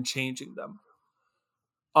down and changing them.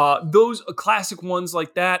 Those classic ones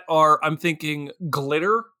like that are, I'm thinking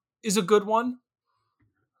Glitter is a good one.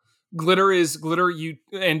 Glitter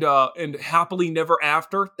and Happily Never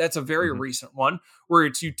After. That's a very recent one where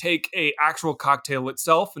it's you take a actual cocktail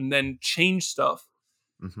itself and then change stuff.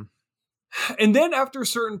 And then after a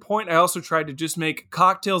certain point, I also tried to just make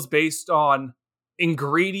cocktails based on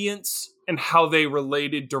ingredients and how they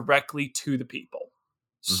related directly to the people.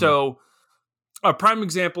 So a prime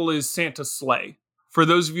example is Santa's Sleigh. For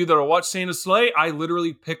those of you that will watch Santa's Sleigh, I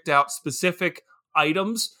literally picked out specific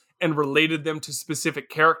items and related them to specific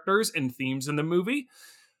characters and themes in the movie.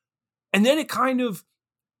 And then it kind of,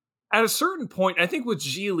 at a certain point, I think with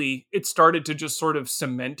Geely, it started to just sort of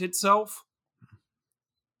cement itself.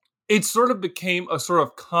 It sort of became a sort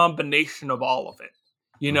of combination of all of it.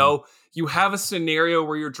 You know, you have a scenario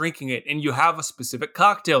where you're drinking it and you have a specific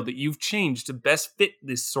cocktail that you've changed to best fit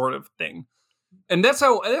this sort of thing. And that's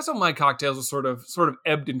how my cocktails are sort of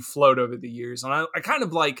ebbed and flowed over the years. And I kind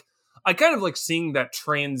of like seeing that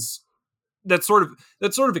that sort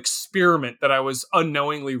of experiment that I was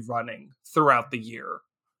unknowingly running throughout the year,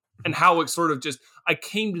 and how it sort of just, I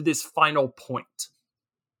came to this final point.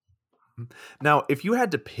 Now, if you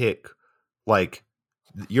had to pick, like,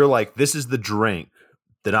 you're like, this is the drink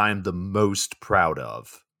that I am the most proud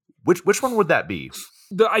of, which one would that be?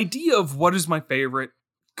 The idea of what is my favorite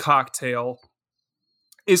cocktail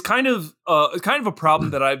is kind of a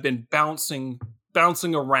problem that I've been bouncing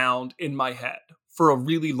around in my head for a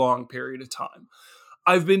really long period of time.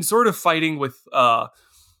 I've been sort of fighting with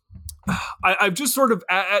I've just sort of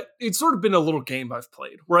it's sort of been a little game I've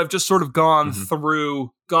played where I've just sort of gone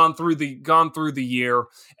through the year,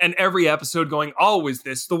 and every episode going, oh, is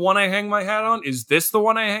this the one I hang my hat on? Is this the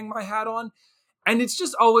one I hang my hat on? And it's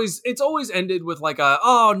always ended with like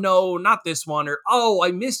oh no, not this one, or oh,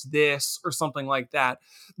 I missed this, or something like that.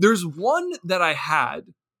 There's one that I had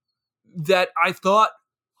that I thought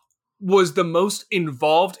was the most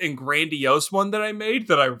involved and grandiose one that I made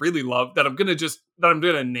that I really loved, that I'm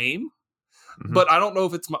gonna name. But I don't know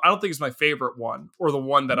if I don't think it's my favorite one or the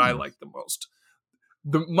one that I like the most.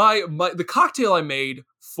 The cocktail I made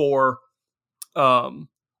for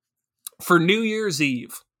New Year's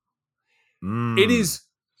Eve. It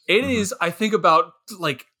is I think about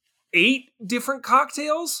like 8 different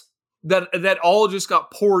cocktails that all just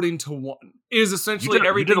got poured into one. It is essentially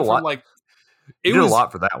everything from like, you did a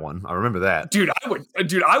lot for that one. I remember that. Dude,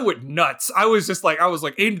 I went nuts. I was like,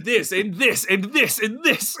 in this, and this, and this, and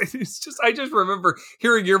this. And it's just, I just remember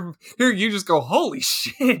hearing you just go, holy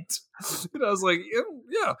shit. And I was like,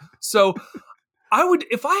 yeah. So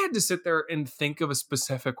if I had to sit there and think of a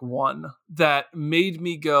specific one that made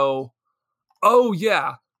me go, oh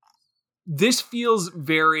yeah, this feels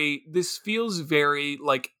very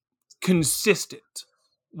like consistent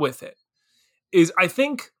with it is I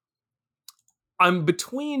think I'm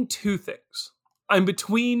between two things. I'm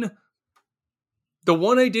between the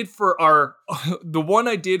one I did for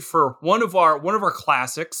one of our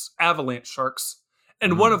classics, Avalanche Sharks,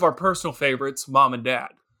 and one of our personal favorites, Mom and Dad.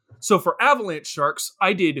 So for Avalanche Sharks,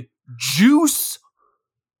 I did Juice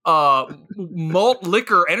malt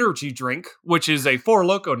liquor energy drink, which is a Four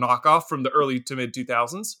Loko knockoff from the early to mid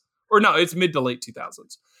 2000s. Or no, it's mid to late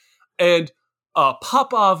 2000s. And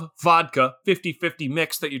Popov vodka 50-50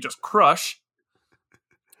 mix that you just crush.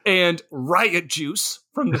 And Riot Juice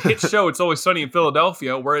from the hit show It's Always Sunny in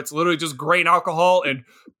Philadelphia, where it's literally just grain alcohol and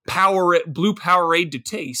blue Powerade to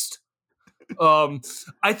taste.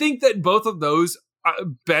 I think that both of those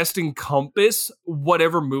best encompass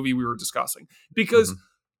whatever movie we were discussing. Because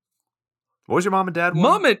what was your Mom and Dad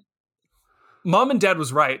one? Mom and Dad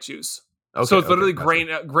was Riot Juice. Okay, so it's literally grain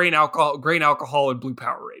alcohol and blue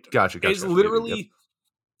Powerade. Gotcha. It's literally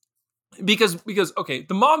because okay,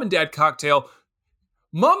 the Mom and Dad cocktail,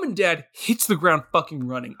 Mom and Dad hits the ground fucking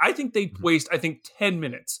running. I think they waste 10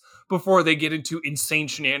 minutes before they get into insane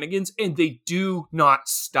shenanigans, and they do not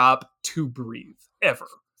stop to breathe ever.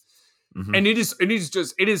 And it is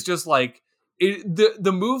just like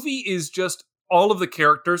the movie is just, all of the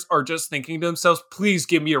characters are just thinking to themselves, please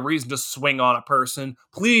give me a reason to swing on a person.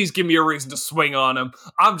 Please give me a reason to swing on him.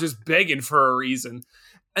 I'm just begging for a reason.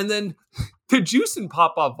 And then the Juice and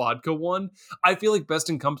Popov vodka one, I feel like best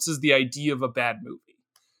encompasses the idea of a bad movie.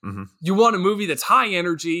 You want a movie that's high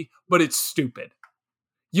energy, but it's stupid.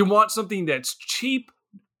 You want something that's cheap.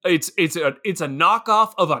 It's a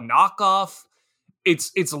knockoff of a knockoff.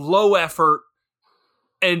 It's low effort,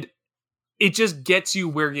 and it just gets you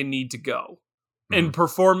where you need to go. And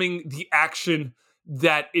performing the action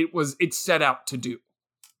that it set out to do.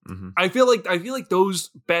 I feel like those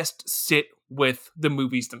best sit with the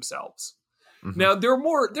movies themselves. Now there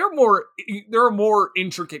are more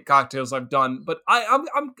intricate cocktails I've done, but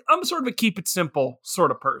I'm sort of a keep it simple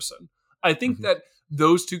sort of person. I think that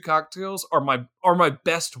those two cocktails are my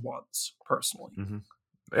best ones personally.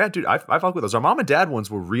 Yeah, dude, I fuck with those. Our Mom and Dad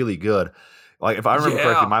ones were really good. Like if I remember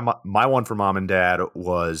correctly, my one for Mom and Dad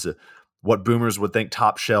was what boomers would think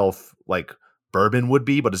top shelf like bourbon would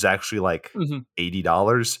be, but is actually like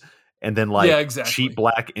 $80. And then like cheap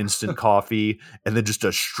black instant coffee, and then just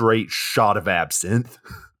a straight shot of absinthe.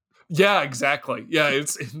 Yeah, exactly. Yeah,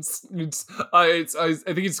 it's I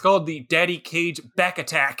think it's called the Daddy Cage Back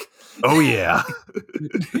Attack. Oh yeah,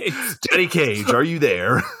 Daddy Cage, are you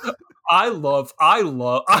there? I love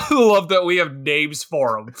that we have names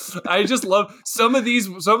for them. I just love some of these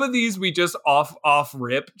we just off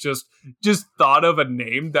rip just thought of a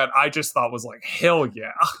name that I just thought was like, hell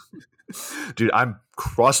yeah. Dude, I'm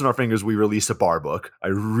crossing our fingers we release a bar book. I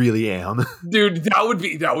really am. Dude,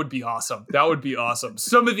 that would be awesome. That would be awesome.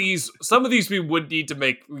 Some of these we would need to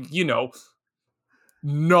make,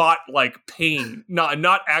 not like pain,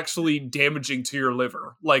 not actually damaging to your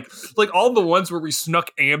liver. Like all the ones where we snuck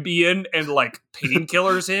Ambien and like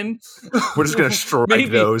painkillers in. We're just gonna strike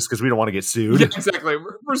those because we don't want to get sued. Yeah, exactly.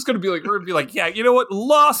 We're just gonna be like, yeah, you know what?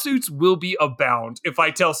 Lawsuits will be abound if I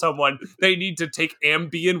tell someone they need to take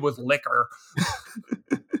Ambien with liquor.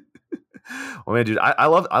 Well, man, dude, I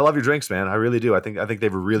love your drinks, man. I really do. I think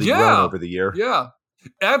they've really grown over the year. Yeah.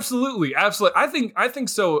 Absolutely. I think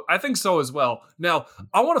so as well. Now,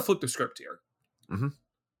 I want to flip the script here.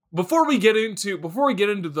 Before we get into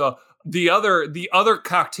the other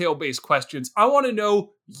cocktail based questions, I want to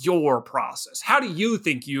know your process. How do you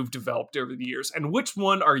think you've developed over the years, and which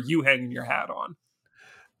one are you hanging your hat on?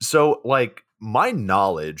 So, like, my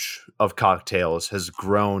knowledge of cocktails has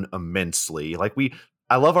grown immensely. Like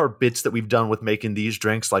I love our bits that we've done with making these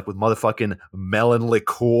drinks, like with motherfucking melon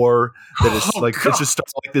liqueur. That is it's just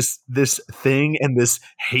like this thing and this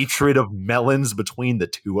hatred of melons between the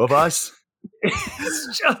two of us.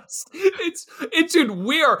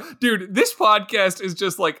 Dude, this podcast is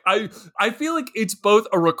just like, I feel like it's both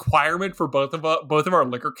a requirement for both of our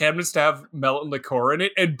liquor cabinets to have melon liqueur in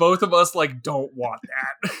it, and both of us like don't want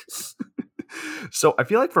that. So I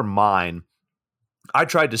feel like for mine, I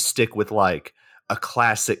tried to stick with like a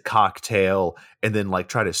classic cocktail and then like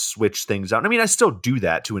try to switch things out. I mean, I still do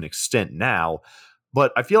that to an extent now,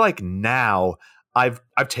 but I feel like now I've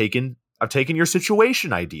taken your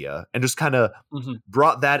situation idea and just kind of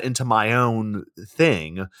brought that into my own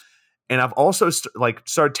thing. And I've also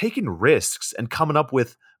started taking risks and coming up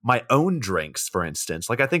with my own drinks, for instance.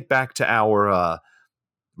 Like I think back to our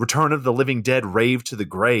Return of the Living Dead Rave to the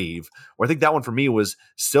Grave, where I think that one for me was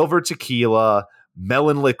silver tequila,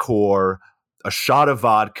 melon liqueur, a shot of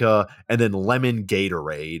vodka, and then lemon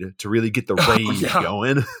Gatorade to really get the Oh, rage yeah.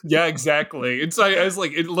 going. Yeah, exactly. It's like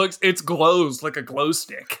it glows like a glow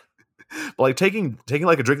stick. But like taking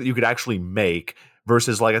like a drink that you could actually make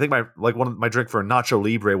versus like I think one of my drink for a Nacho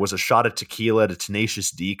Libre was a shot of tequila at a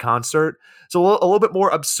Tenacious D concert. So a little bit more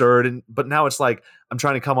absurd, but now it's like I'm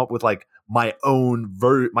trying to come up with like my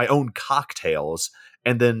own cocktails,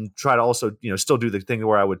 and then try to also still do the thing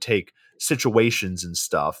where I would take situations and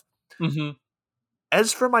stuff. Mm-hmm.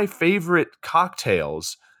 As for my favorite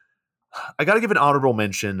cocktails, I got to give an honorable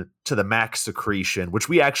mention to the Max Secretion, which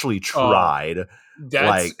we actually tried.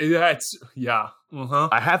 That's yeah. Uh-huh.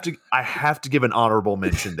 I have to give an honorable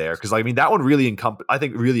mention there because I mean that one really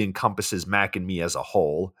encompasses Mac and me as a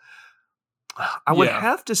whole. I would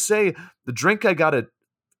have to say the drink I got to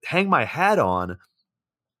hang my hat on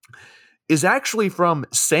is actually from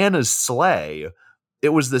Santa's Sleigh. It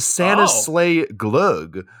was the Santa's Sleigh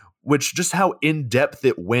Glug, which just how in depth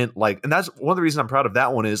it went. Like, and that's one of the reasons I'm proud of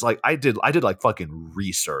that one is like I did like fucking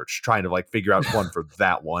research trying to like figure out one for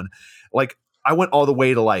that one. Like I went all the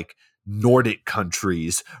way to like Nordic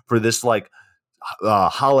countries for this like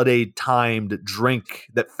holiday timed drink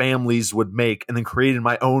that families would make, and then created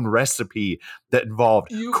my own recipe that involved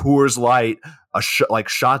Coors Light, like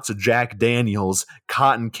shots of Jack Daniels,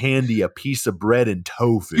 cotton candy, a piece of bread, and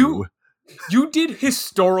tofu. You did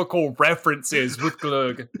historical references with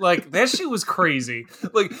Glug. Like that shit was crazy.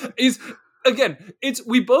 Like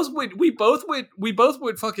we both went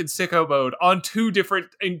fucking sicko mode on two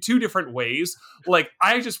different ways. Like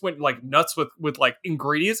I just went like nuts with like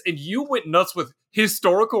ingredients, and you went nuts with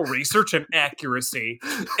historical research and accuracy,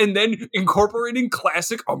 and then incorporating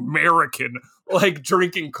classic American like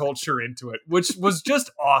drinking culture into it, which was just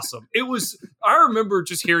awesome. I remember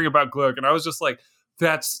just hearing about Glug, and I was just like,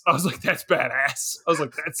 that's badass. I was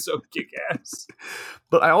like, that's so kick-ass.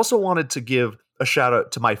 But I also wanted to give a shout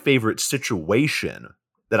out to my favorite situation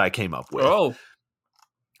that I came up with. Oh,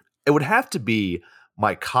 it would have to be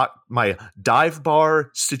my dive bar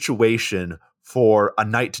situation for A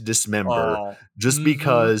Night to Dismember, just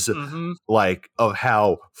because like of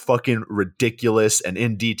how fucking ridiculous and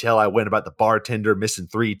in detail I went about the bartender missing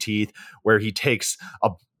 3 teeth, where he takes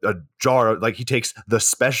a jar, like he takes the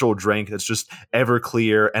special drink that's just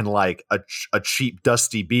Everclear and like a cheap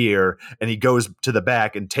dusty beer, and he goes to the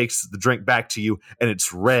back and takes the drink back to you, and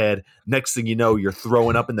it's red. Next thing you know, you're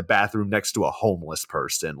throwing up in the bathroom next to a homeless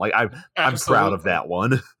person. Like I'm proud of that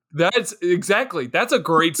one. That's a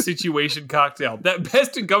great situation cocktail. That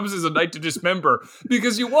best encompasses A Night to Dismember,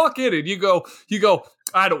 because you walk in and you go,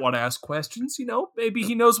 I don't want to ask questions, maybe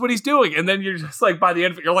he knows what he's doing. And then you're just like, by the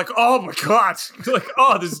end of it, you're like, oh my God. You're like,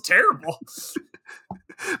 oh, this is terrible.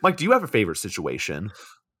 Mike, do you have a favorite situation?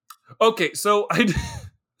 Okay, so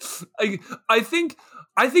I think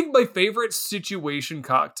my favorite situation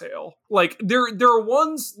cocktail, like there are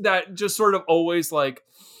ones that just sort of always like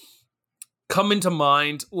come into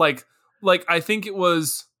mind. Like I think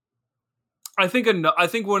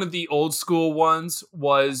one of the old school ones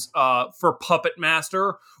was for Puppet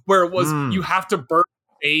Master, where it was you have to burn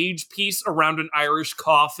a sage piece around an Irish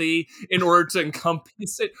coffee in order to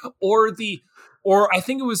encompass it, or I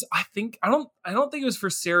don't think it was for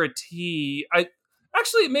Sarah T.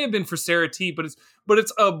 Actually, it may have been for Sarah T. But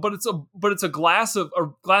it's a glass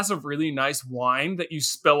of really nice wine that you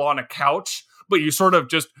spill on a couch. But you sort of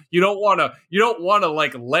just you don't want to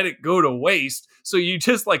like let it go to waste, so you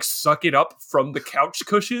just like suck it up from the couch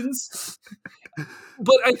cushions.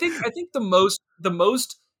 But I think the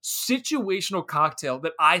most situational cocktail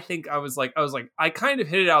that I kind of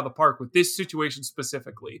hit it out of the park with this situation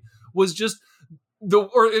specifically was just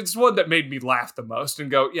it's one that made me laugh the most and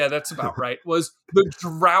go, yeah, that's about right, was the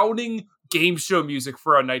drowning game show music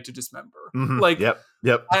for A Night to Dismember. Like, yep.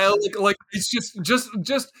 I like it's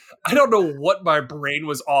just I don't know what my brain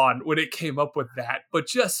was on when it came up with that, but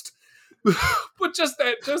just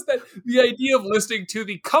that the idea of listening to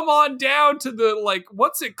the come on down to the like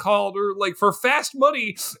what's it called, or like for fast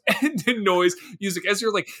money, and the noise music as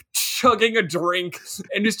you're like chugging a drink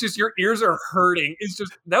and it's just your ears are hurting. It's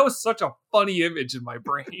just that was such a funny image in my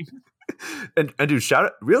brain. And dude,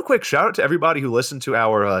 shout out to everybody who listened to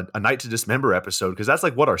our A Night to Dismember episode, because that's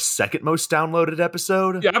like what our second most downloaded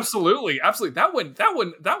episode. Yeah, absolutely. That went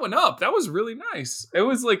up. That was really nice. It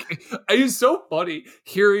was like it was so funny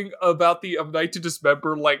hearing about the A Night to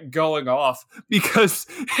Dismember like going off, because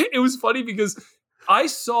it was funny because I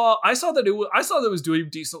saw that it was doing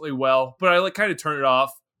decently well, but I like kind of turned it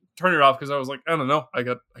off because I was like, I don't know, I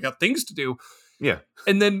got things to do. Yeah.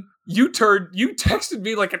 And then you texted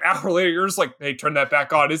me like an hour later. You're just like, hey, turn that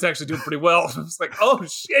back on. It's actually doing pretty well. I was like, oh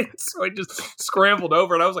shit. So I just scrambled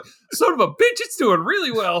over and I was like, son of a bitch, it's doing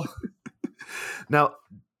really well. Now,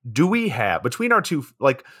 do we have, between our two,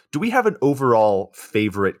 like, do we have an overall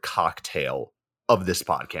favorite cocktail of this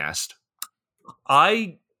podcast?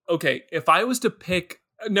 Okay, if I was to pick,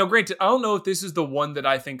 now granted, I don't know if this is the one that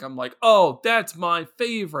I think I'm like, oh, that's my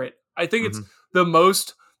favorite. I think it's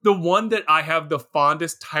the one that I have the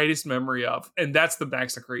fondest, tightest memory of, and that's the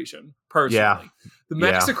Max Secretion, personally. Yeah. The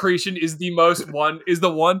Max Secretion is the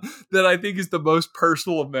one that I think is the most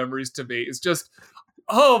personal of memories to me. It's just,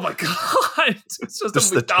 oh my God. It's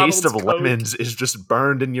just the taste of Coke. Lemons is just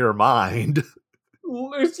burned in your mind.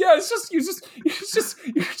 Yeah, it's just you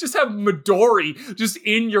just have Midori just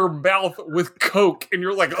in your mouth with Coke, and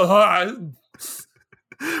you're like, ugh.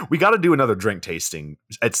 We got to do another drink tasting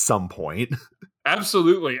at some point.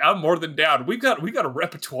 Absolutely, I'm more than down. We got a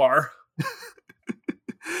repertoire.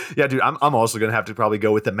 Yeah, dude, I'm also gonna have to probably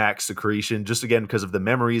go with the Max Secretion, just again because of the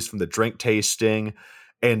memories from the drink tasting,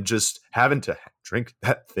 and just having to drink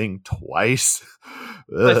that thing twice.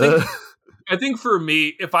 I think for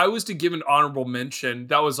me, if I was to give an honorable mention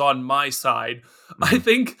that was on my side, I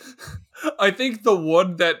think the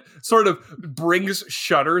one that sort of brings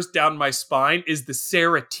shudders down my spine is the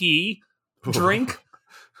Sarah T drink,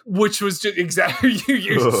 which was just exactly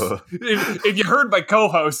if you heard my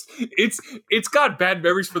co-host, it's got bad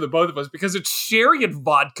memories for the both of us because it's sherry and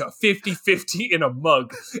vodka 50-50 in a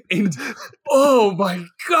mug, and oh my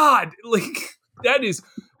God, like that is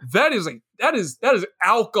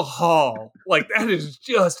alcohol. Like that is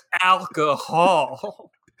just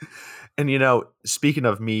alcohol. And speaking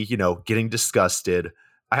of me, getting disgusted,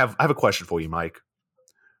 I have a question for you, Mike.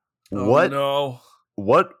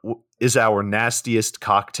 What is our nastiest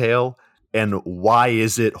cocktail, and why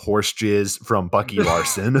is it horse jizz from Bucky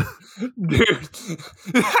Larson? Dude,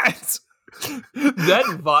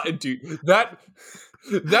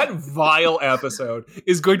 that vile episode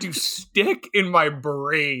is going to stick in my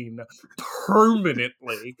brain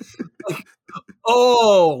permanently. Like,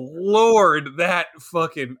 oh Lord, that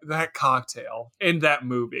cocktail in that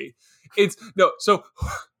movie. So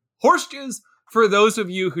horse jizz, for those of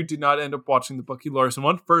you who did not end up watching the Bucky Larson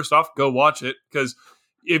one, first off, go watch it, because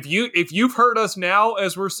if you've heard us now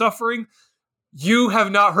as we're suffering, you have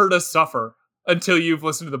not heard us suffer until you've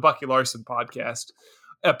listened to the Bucky Larson podcast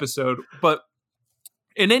episode. But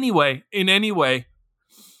in any way,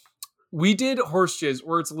 we did horse jizz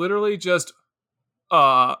where it's literally just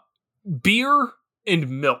beer and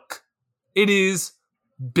milk. It is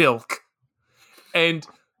bilk. And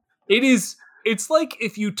it's like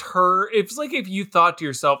if you thought to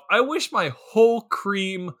yourself, I wish my whole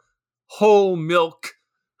cream, whole milk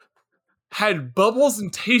had bubbles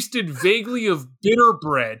and tasted vaguely of bitter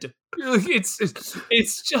bread. It's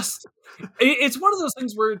one of those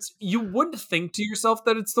things where you wouldn't think to yourself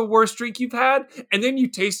that it's the worst drink you've had, and then you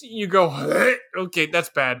taste it and you go, okay, that's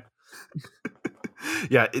bad.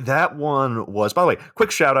 Yeah, that one was, by the way,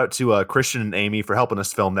 quick shout out to Christian and Amy for helping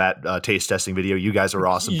us film that taste testing video. You guys are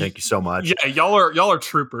awesome. Thank you so much. Yeah, y'all are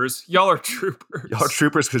troopers. Y'all are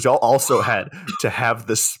troopers because y'all also had to have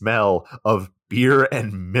the smell of beer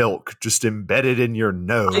and milk just embedded in your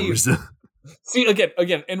nose. See,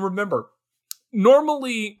 again, and remember,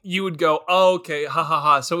 normally you would go, oh, okay, ha ha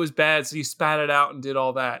ha, so it was bad, so you spat it out and did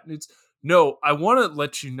all that. And no, I want to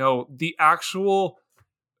let you know the actual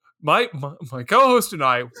my co-host and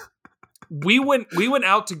I, we went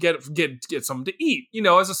out to get something to eat,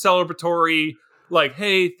 as a celebratory, like,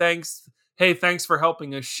 hey, thanks for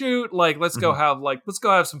helping us shoot. Like, let's go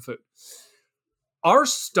have some food. Our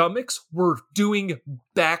stomachs were doing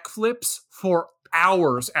backflips for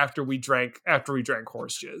hours after we drank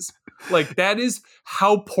horse jizz. Like, that is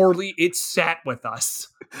how poorly it sat with us.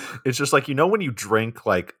 It's just like, when you drink,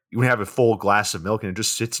 like, you have a full glass of milk and it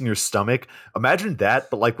just sits in your stomach. Imagine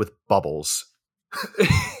that, but like with bubbles.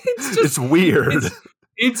 It's weird.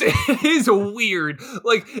 It is weird.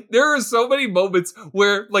 Like, there are so many moments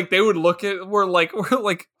where, like, they would look at, we're like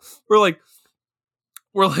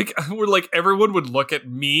everyone would look at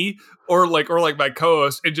me or my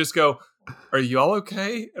co-host and just go, are you all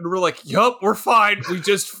okay? And we're like, yup, we're fine. It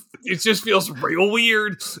just feels real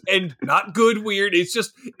weird and not good weird. It's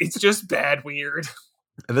just bad weird.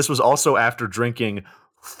 And this was also after drinking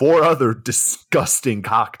 4 other disgusting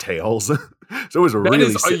cocktails. So it was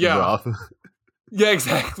really rough. Yeah,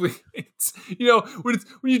 exactly. It's when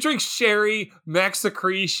you drink sherry, Max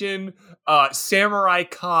Secretion, Samurai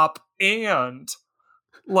Cop, and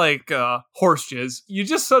like horse jizz, you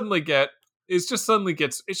just suddenly gets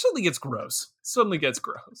gross. Suddenly gets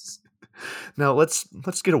gross. Now let's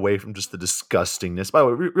get away from just the disgustingness. By the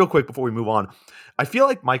way, real quick before we move on, I feel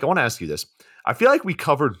like, Mike, I want to ask you this. I feel like we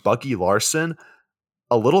covered Bucky Larson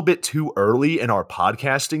a little bit too early in our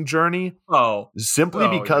podcasting journey, simply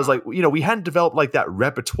because yeah. we hadn't developed like that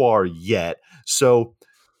repertoire yet. So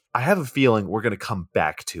I have a feeling we're going to come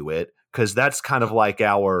back to it, because that's kind of like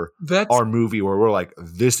our movie where we're like,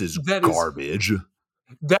 this is garbage.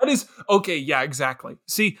 That is okay. Yeah, exactly.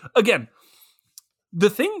 See, again, the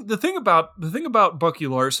thing about Bucky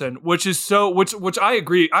Larson, which I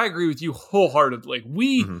agree with you wholeheartedly.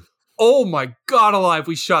 Oh my God alive,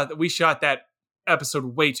 we shot that episode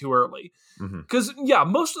way too early. Because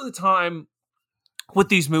most of the time with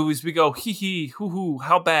these movies we go hee hee hoo hoo,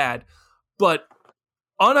 how bad. But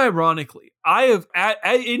unironically, I've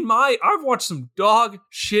watched some dog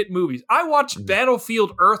shit movies. I watched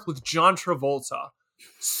Battlefield Earth with John Travolta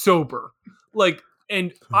sober.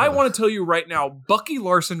 And I want to tell you right now, Bucky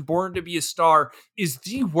Larson, Born to Be a Star, is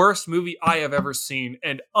the worst movie I have ever seen.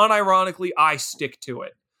 And unironically, I stick to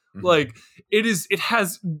it.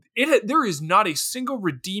 There is not a single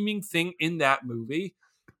redeeming thing in that movie.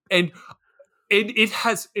 And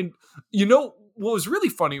what was really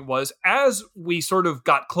funny was, as we sort of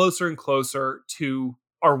got closer and closer to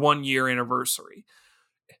our 1 year anniversary,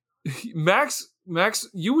 Max,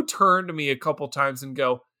 you would turn to me a couple times and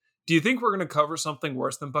go, do you think we're going to cover something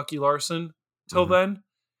worse than Bucky Larson till then?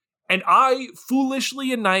 And I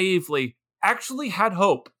foolishly and naively actually had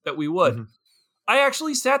hope that we would. I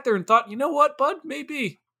actually sat there and thought, you know what, bud?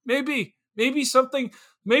 Maybe something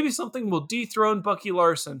will dethrone Bucky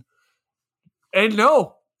Larson. And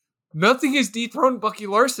no, nothing has dethroned Bucky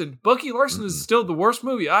Larson. Bucky Larson is still the worst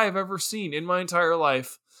movie I have ever seen in my entire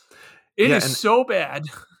life. It is so bad.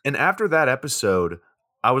 And after that episode,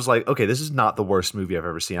 I was like, okay, this is not the worst movie I've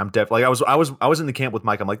ever seen. I'm definitely, I was in the camp with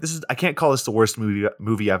Mike. I'm like, I can't call this the worst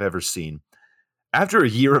movie I've ever seen. After a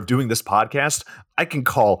year of doing this podcast, I can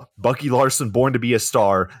call Bucky Larson, Born to Be a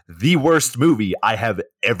Star, the worst movie I have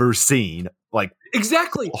ever seen. Like,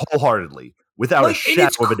 exactly, wholeheartedly, without a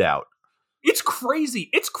shadow of a doubt. It's crazy.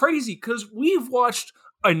 It's crazy because we've watched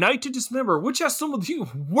A Night to Dismember, which has some of the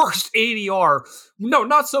worst ADR. No,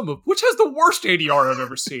 not some of, which has the worst ADR I've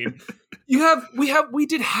ever seen. We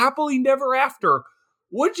did Happily Never After,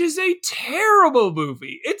 which is a terrible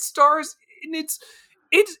movie. It stars, and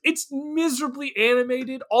it's miserably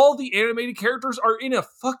animated. All the animated characters are in a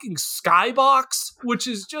fucking skybox, which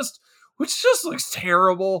just looks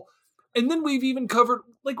terrible. And then we've covered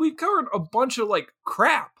a bunch of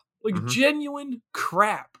crap, genuine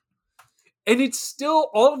crap. And it's still,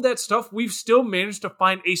 all of that stuff, we've still managed to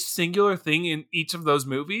find a singular thing in each of those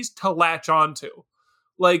movies to latch onto.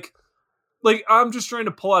 I'm just trying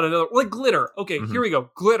to pull out another, Glitter. Okay, here we go.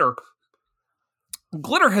 Glitter.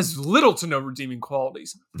 Glitter has little to no redeeming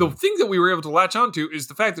qualities. The thing that we were able to latch onto is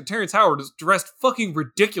the fact that Terrence Howard is dressed fucking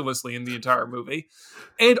ridiculously in the entire movie.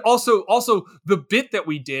 And also the bit that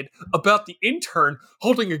we did about the intern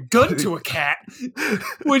holding a gun to a cat,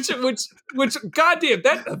 which goddamn,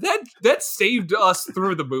 that saved us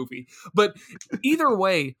through the movie. But either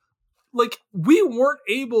way, we weren't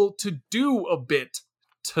able to do a bit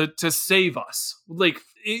to save us. We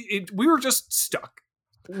were just stuck.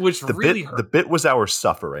 Which really hurt. The bit was our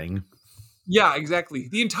suffering. Yeah, exactly.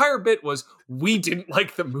 The entire bit was we didn't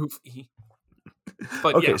like the movie.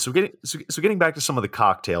 But okay, so getting back to some of the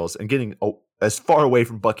cocktails and getting as far away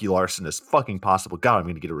from Bucky Larson as fucking possible. God, I'm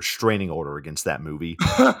going to get a restraining order against that movie.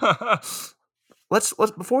 Let's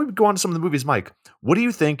before we go on to some of the movies, Mike, what do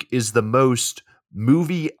you think is the most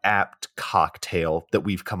movie apt cocktail that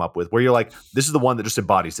we've come up with, where you're like, this is the one that just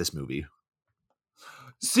embodies this movie?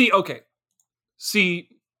 See,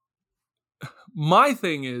 my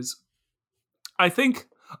thing is, I think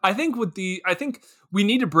we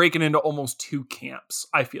need to break it into almost two camps,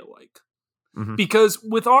 I feel like. Because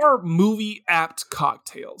with our movie apt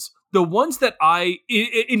cocktails, the ones that I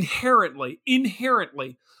inherently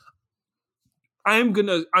I'm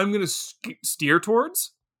gonna steer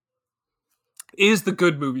towards is the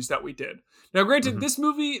good movies that we did. Now, granted, this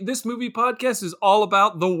movie podcast is all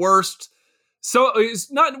about the worst. So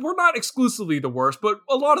we're not exclusively the worst, but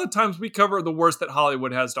a lot of the times we cover the worst that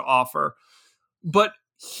Hollywood has to offer. But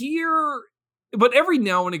every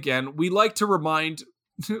now and again, we like to remind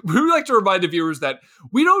the viewers that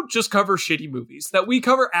we don't just cover shitty movies, that we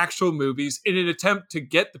cover actual movies in an attempt to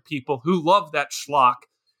get the people who love that schlock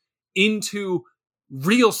into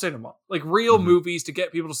real cinema, real movies, to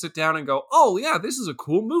get people to sit down and go, oh yeah, this is a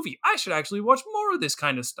cool movie. I should actually watch more of this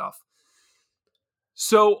kind of stuff.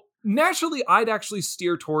 So naturally, I'd actually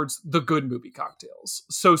steer towards the good movie cocktails.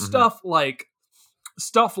 So stuff like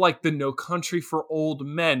stuff like the No Country for Old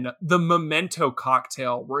Men, the Memento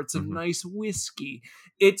cocktail, where it's a Mhm. nice whiskey.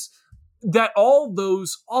 It's that all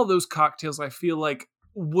those cocktails I feel like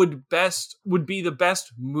would be the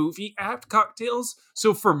best movie apt cocktails.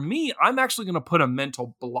 So for me, I'm actually going to put a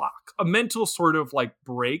mental block, a mental sort of like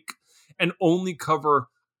break, and only cover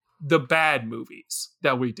the bad movies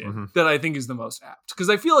that we did Mhm. that I think is the most apt, because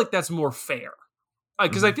I feel like that's more fair.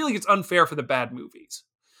 Because I Mhm. feel like it's unfair for the bad movies.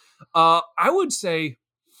 I would say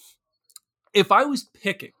if I was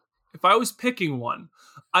picking one,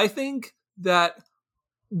 I think that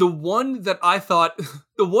the one that I thought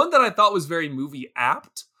was very movie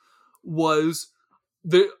apt was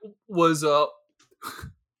the was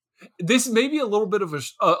this may be a little bit of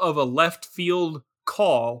a left field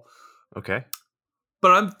call, Okay.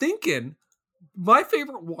 but I'm thinking my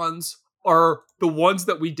favorite ones are the ones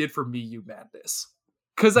that we did for Me You Madness.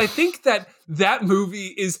 Because I think that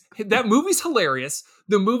movie's hilarious,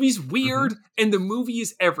 the movie's Mhm. weird, and the movie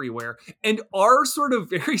is everywhere. And our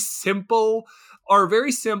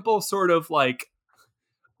very simple sort of like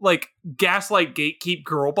gaslight gatekeep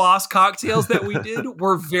girl boss cocktails that we did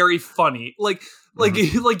were very funny. Like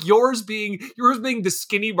Mhm. like yours being the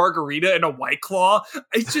skinny margarita and a white claw.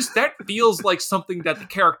 It's just that feels like something that the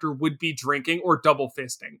character would be drinking or double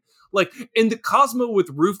fisting. Like in the Cosmo with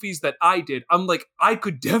roofies that I did, I'm like, I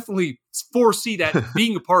could definitely foresee that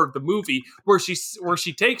being a part of the movie where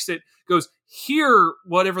she takes it, goes, here,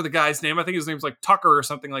 whatever the guy's name, I think his name's like Tucker or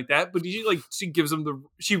something like that, but she gives him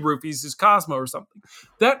she roofies his Cosmo or something.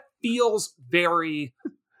 That feels very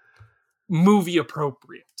movie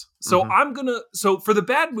appropriate. Mhm. So for the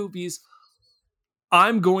bad movies,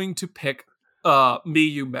 I'm going to pick Me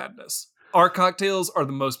You Madness. Our cocktails are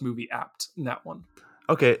the most movie apt in that one.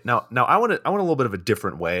 Okay, now I want a little bit of a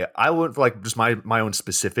different way. I went for like just my own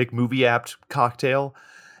specific movie apt cocktail.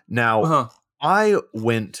 Now, Uh-huh. I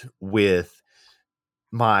went with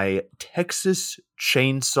my Texas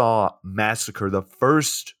Chainsaw Massacre, the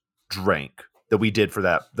first drink that we did for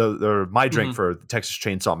that, my drink Mm-hmm. for the Texas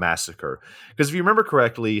Chainsaw Massacre. Because if you remember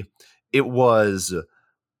correctly, it was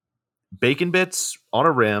bacon bits on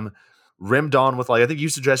a rim, rimmed on with like I think you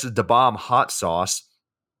suggested the bomb hot sauce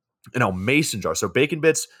in a mason jar. So bacon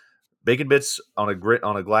bits on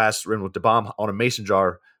a glass rimmed with the bomb on a mason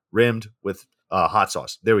jar rimmed with hot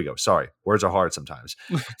sauce. There we go. Sorry, words are hard sometimes.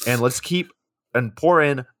 And let's keep and pour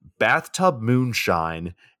in bathtub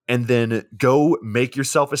moonshine, and then go make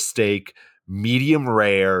yourself a steak, medium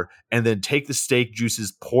rare, and then take the steak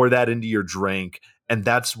juices, pour that into your drink, and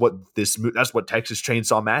that's what Texas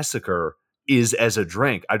Chainsaw Massacre is as a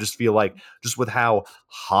drink. I just feel like just with how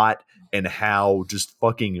hot and how just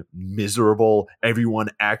fucking miserable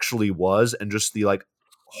everyone actually was, and just the like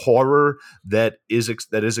horror that is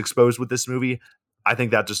exposed with this movie, I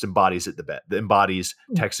think that just embodies it the best. Embodies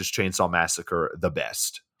Texas Chainsaw Massacre the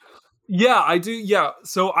best. Yeah, I do. Yeah,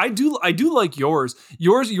 so I do like yours.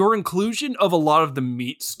 Your inclusion of a lot of the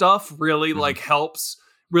meat stuff Mhm.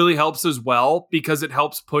 really helps as well, because it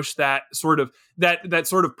helps push that sort of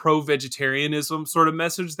pro vegetarianism sort of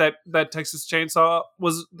message that Texas Chainsaw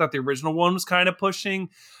was, that the original one was kind of pushing,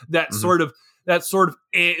 that Mhm. sort of that sort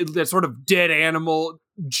of dead animal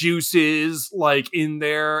juices like in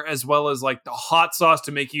there, as well as like the hot sauce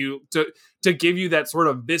to make you to give you that sort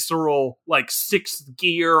of visceral, like sixth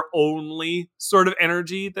gear only sort of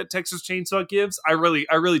energy that Texas Chainsaw gives. I really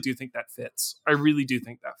do think that fits. I really do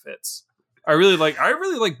think that fits. I really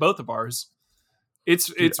like both of ours. Dude,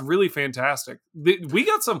 It's really fantastic. We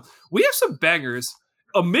have some bangers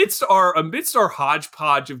amidst our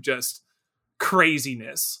hodgepodge of just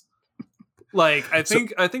craziness. Like so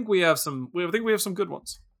I think we have some good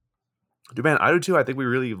ones. dude, man, I do too. I think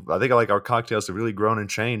like our cocktails have really grown and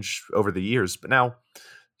changed over the years. But now,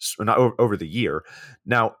 not over the year.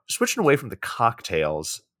 Now, switching away from the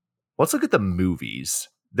cocktails, let's look at the movies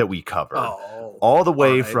that we covered. Oh, All the all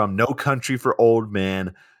way right. from No Country for Old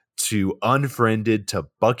Men to Unfriended to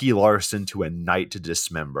Bucky Larson to A Night to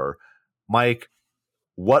Dismember. Mike,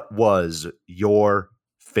 what was your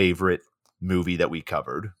favorite movie that we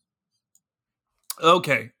covered?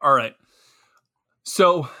 Okay, all right.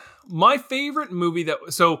 So my favorite movie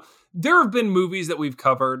there have been movies that we've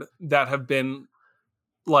covered that have been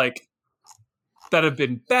like that have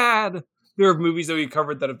been bad. There are movies that we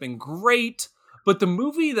covered that have been great. But the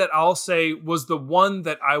movie that I'll say was the one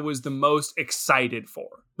that I was the most excited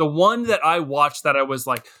for, the one that I watched that I was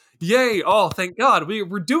like, yay, oh, thank God,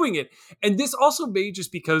 we're doing it. And this also may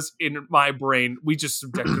just because in my brain, we just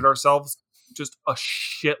subjected ourselves just a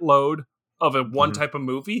shitload of a one Mhm. type of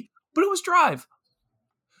movie, but it was Drive.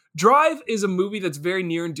 Drive is a movie that's very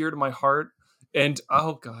near and dear to my heart. And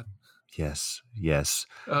oh God. Yes. Yes.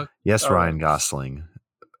 Uh, Yes, all right. Ryan Gosling.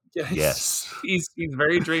 Yeah, Yes. he's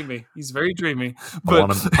very dreamy. He's very dreamy. I But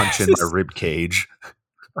want him to punch in my rib cage.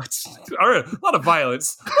 all right, a lot of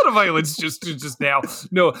violence. A lot of violence just now.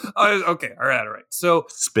 No, okay, all right. So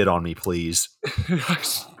Spit on me, please.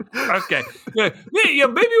 okay, yeah, maybe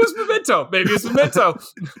it was Memento. Maybe it's Memento.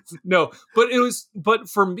 No, but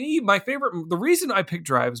for me, the reason I picked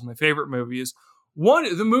Drive as my favorite movie is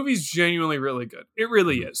one, the movie's genuinely really good. It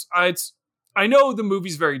really is. I know the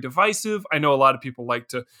movie's very divisive. I know a lot of people like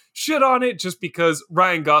to shit on it just because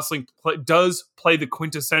Ryan Gosling does play the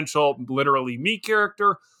quintessential, literally me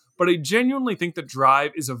character. But I genuinely think that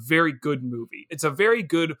Drive is a very good movie. It's a very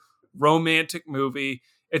good romantic movie.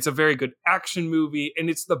 It's a very good action movie. And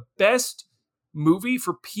it's the best movie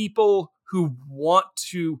for people who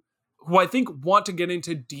I think want to get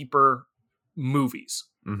into deeper movies.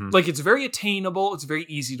 Mm-hmm. Like, it's very attainable. It's very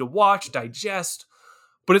easy to watch, digest.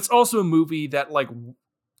 But it's also a movie that like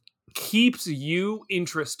keeps you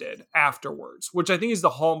interested afterwards, which I think is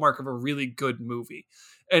the hallmark of a really good movie.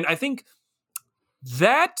 And I think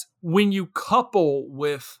that when you couple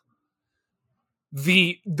with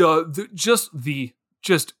the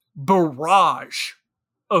barrage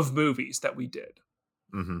of movies that we did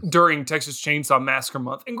during Texas Chainsaw Massacre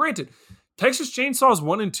month, and granted, Texas Chainsaws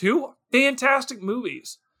 1 and 2, fantastic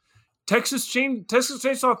movies. Texas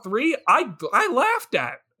Chainsaw 3, I laughed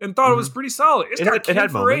at and thought it was pretty solid. It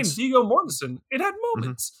had moments. And Viggo Mortensen. It had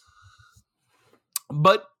moments.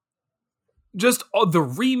 But just the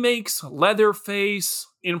remakes, Leatherface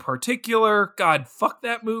in particular, God, fuck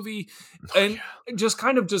that movie. And just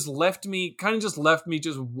left me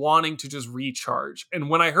just wanting to just recharge. And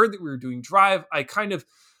when I heard that we were doing Drive,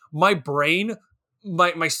 my brain,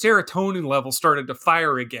 my serotonin level started to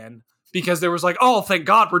fire again. Because there was like, oh, thank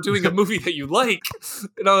God we're doing a movie that you like.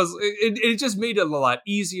 And it just made it a lot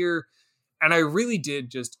easier. And I really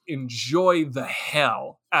did just enjoy the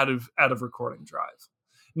hell out of recording Drive.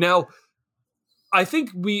 Now, I think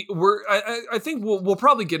we'll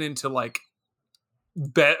probably get into like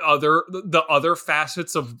the other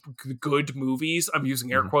facets of good movies. I'm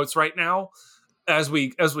using air quotes right now as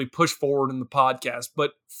we push forward in the podcast.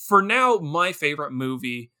 But for now, my favorite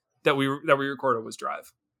movie that we recorded was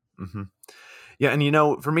Drive. Mm-hmm. Yeah,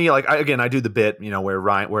 and for me, like I do the bit,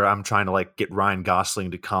 where I'm trying to like get Ryan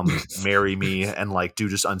Gosling to come marry me and like do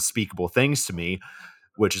just unspeakable things to me,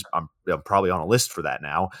 which is I'm probably on a list for that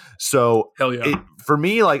now. So hell yeah. For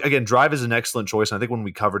me, like again, Drive is an excellent choice, and I think when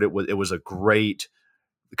we covered it, it was a great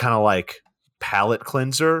kind of like palate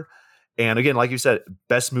cleanser. And again, like you said,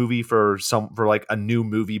 best movie for like a new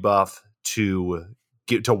movie buff to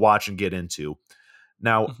get to watch and get into.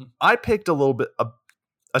 Now, I picked a little bit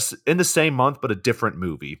in the same month, but a different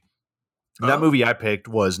movie. And that movie I picked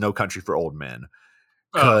was No Country for Old Men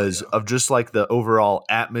because of just like the overall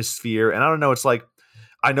atmosphere. And I don't know, it's like,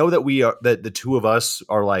 I know that that the two of us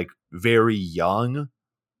are like very young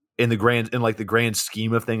in the grand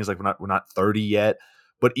scheme of things. Like we're not 30 yet,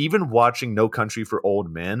 but even watching No Country for Old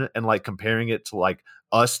Men and like comparing it to like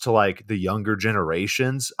us to like the younger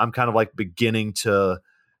generations, I'm kind of like beginning to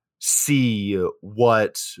see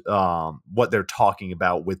what they're talking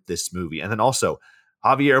about with this movie. And then also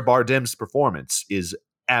Javier Bardem's performance is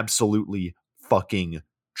absolutely fucking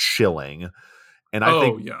chilling. And I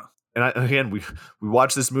think again we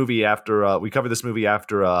watched this movie after we covered this movie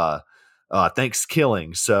after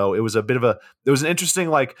Thanksgiving, so it was an interesting,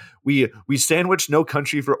 like we sandwiched No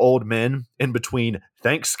Country for Old Men in between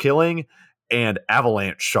Thanksgiving and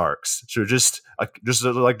Avalanche Sharks. So just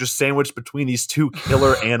sandwiched between these two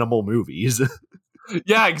killer animal movies.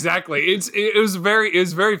 Yeah, exactly. It was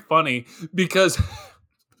very funny because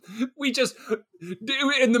we just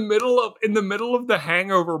in the middle of the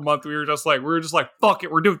Hangover month, we were just like fuck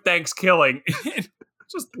it, we're doing Thanksgiving.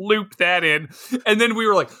 Just looped that in, and then we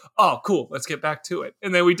were like, oh cool, let's get back to it.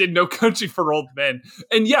 And then we did No Country for Old Men.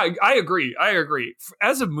 And yeah, I agree.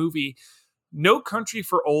 As a movie, No Country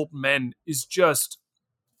for Old Men is just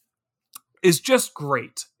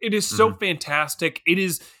great. It is so fantastic. It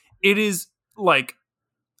is like,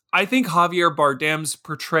 I think Javier Bardem's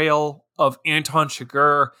portrayal of Anton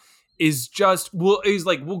Chigurh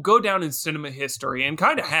will go down in cinema history, and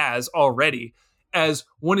kind of has already, as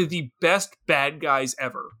one of the best bad guys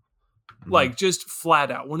ever. Like, just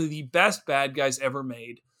flat out one of the best bad guys ever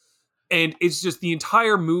made. And it's just, the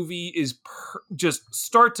entire movie is just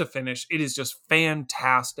start to finish. It is just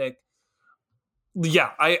fantastic. Yeah,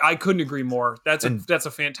 I couldn't agree more. That's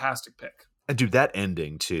a fantastic pick. And dude, that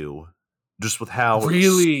ending too, just with how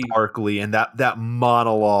really sparkly and that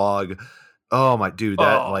monologue. Oh my dude,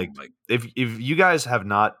 if you guys have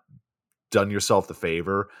not done yourself the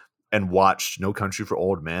favor and watched No Country for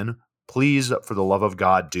Old Men, please, for the love of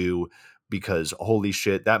God, do, because holy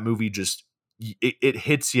shit, that movie just it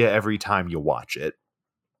hits you every time you watch it.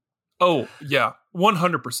 Oh yeah,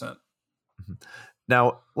 100%.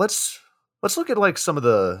 Now let's look at like some of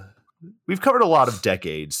the. We've covered a lot of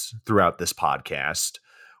decades throughout this podcast.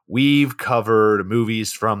 We've covered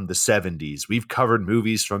movies from the 70s. We've covered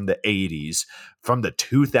movies from the 80s, from the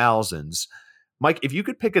 2000s. Mike, if you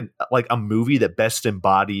could pick a movie that best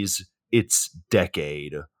embodies its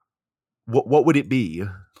decade, what would it be?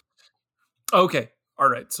 Okay, all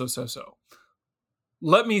right. So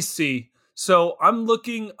let me see. So I'm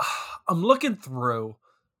looking through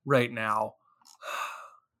right now.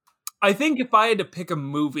 I think if I had to pick a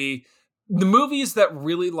movie, the movies that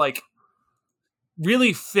really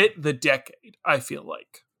fit the decade, I feel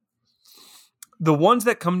like the ones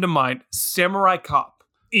that come to mind: Samurai Cop,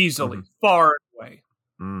 easily, far and away.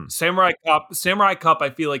 Samurai Cop, I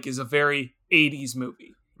feel like is a very 80s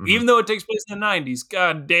movie, even though it takes place in the 90s.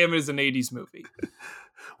 God damn, it is an 80s movie.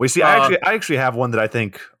 Well, see, I actually have one that I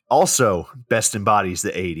think also best embodies the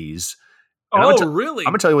 80s. And Really?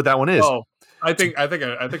 I'm gonna tell you what that one is. Oh, I think I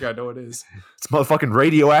know what it is. It's motherfucking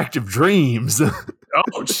Radioactive Dreams.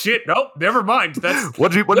 Oh shit! Nope, never mind. That's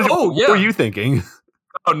what were you thinking?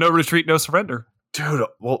 Oh, No Retreat, No Surrender, dude.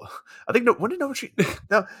 Well, I think when did No Retreat?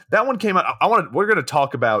 Now that one came out. We're gonna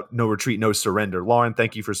talk about No Retreat, No Surrender. Lauren,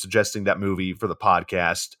 thank you for suggesting that movie for the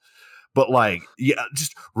podcast. But like, yeah,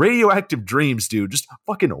 just Radioactive Dreams, dude. Just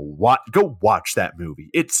fucking go watch that movie.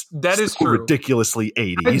 That is true. Ridiculously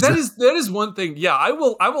 80s. That is one thing. Yeah, I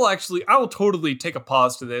will totally take a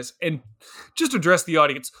pause to this and just address the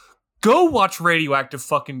audience. Go watch Radioactive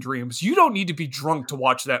fucking Dreams. You don't need to be drunk to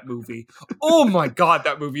watch that movie. Oh my god,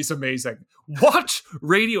 that movie's amazing. Watch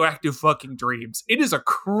Radioactive fucking Dreams. It is a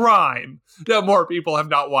crime that more people have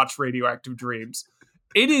not watched Radioactive Dreams.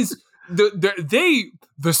 It is the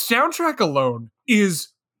soundtrack alone is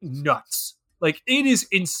nuts. Like, it is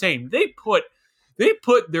insane. They put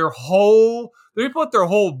their whole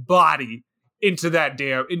body into that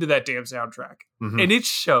damn soundtrack, and it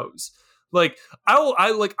shows. Like,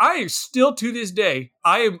 I still to this day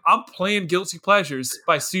I'm playing Guilty Pleasures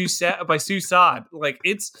by Sue Sade. Like,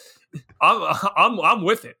 I'm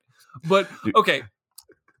with it. But okay,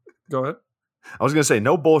 go ahead. I was gonna say,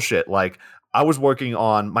 no bullshit. Like, I was working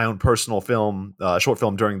on my own personal film, short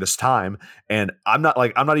film during this time, and I'm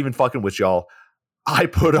not even fucking with y'all. I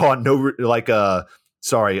put on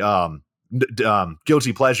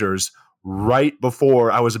Guilty Pleasures right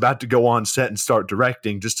before I was about to go on set and start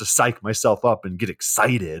directing, just to psych myself up and get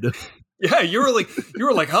excited. Yeah, you were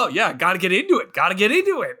like, oh yeah, gotta get into it.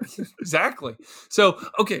 Exactly. So,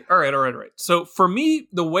 okay, all right. So for me,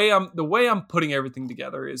 the way I'm putting everything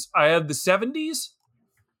together is I have the 70s,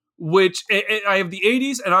 which I have the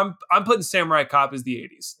 80s, and I'm putting Samurai Cop as the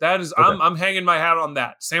 80s. That is, okay. I'm hanging my hat on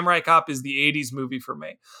that. Samurai Cop is the 80s movie for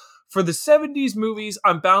me. For the 70s movies,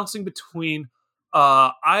 I'm bouncing between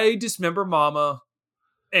I Dismember Mama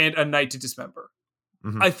and A Night to Dismember.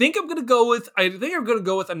 I think I'm gonna go with A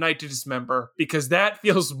Night to Dismember, because that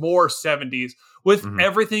feels more 70s, with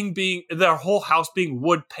everything being, their whole house being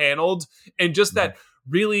wood paneled, and just that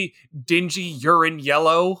really dingy urine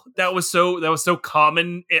yellow that was so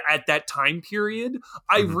common at that time period.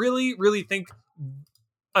 I really, really think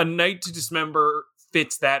A Night to Dismember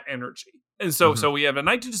fits that energy. And so we have A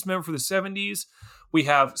Night to Dismember for the 70s. We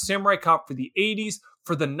have Samurai Cop for the 80s.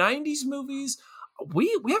 For the 90s movies, we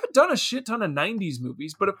haven't done a shit ton of 90s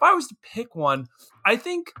movies, but if I was to pick one, I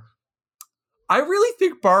really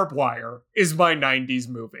think Barbed Wire is my 90s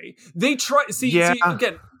movie. They try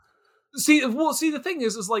the thing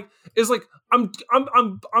is like I'm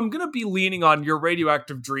gonna be leaning on your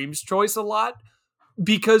Radioactive Dreams choice a lot,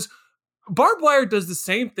 because Barbed Wire does the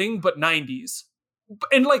same thing but 90s.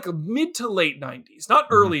 In like mid to late 90s, not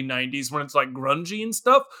early 90s when it's like grungy and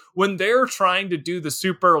stuff, when they're trying to do the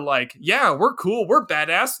super like, yeah, we're cool, we're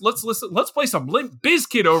badass, let's play some Limp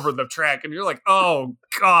Bizkit over the track, and you're like, oh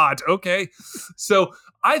god, okay. So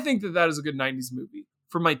I think that is a good 90s movie.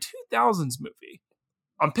 For my 2000s movie,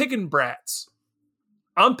 I'm picking Bratz.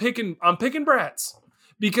 I'm picking Bratz,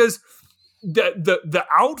 because the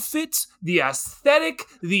outfits, the aesthetic,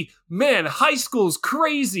 high school's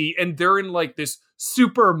crazy, and they're in like this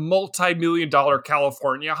super multi-million-dollar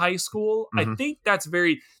California high school. I think that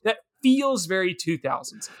feels very 2000s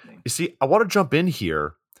to me. You see, I want to jump in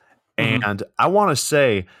here, and I want to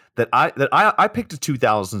say that I picked a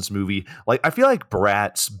 2000s movie. Like, I feel like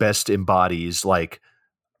Bratz best embodies like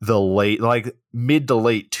the mid to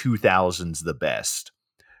late 2000s the best.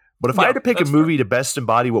 But if I had to pick a movie to best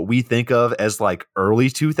embody what we think of as like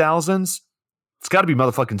early 2000s, It's got to be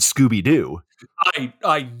motherfucking Scooby Doo.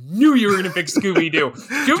 I knew you were gonna pick Scooby Doo.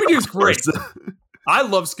 Scooby Doo's great. I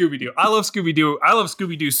love Scooby Doo. I love Scooby Doo. I love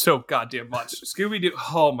Scooby Doo so goddamn much. Scooby Doo.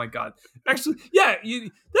 Oh my god. Actually, yeah,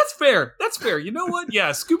 that's fair. That's fair. You know what?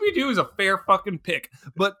 Yeah, Scooby Doo is a fair fucking pick.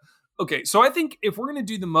 But okay, so I think if we're gonna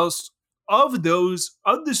do the most of those,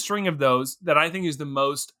 of the string of those that I think is the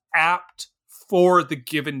most apt for the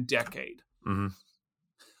given decade,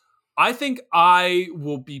 I think I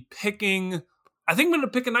will be picking. I think I'm going to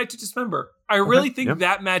pick A Night to Dismember. I really think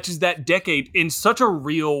that matches that decade in such a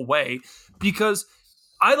real way, because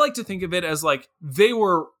I like to think of it as like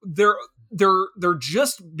they're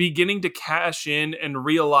just beginning to cash in and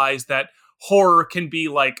realize that horror can be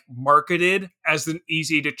like marketed as an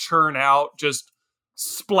easy to churn out just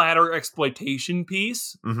splatter exploitation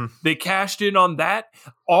piece. They cashed in on that.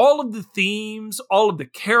 All of the themes, all of the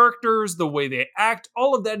characters, the way they act,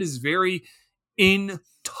 all of that is very in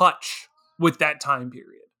touch with that time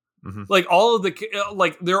period. Like all of the,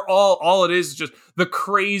 like they're all it is just the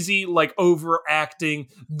crazy, like overacting,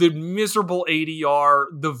 the miserable ADR,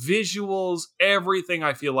 the visuals, everything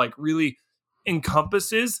I feel like really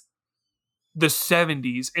encompasses the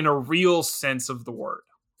 70s in a real sense of the word.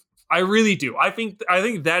 I really do. I think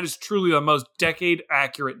that is truly the most decade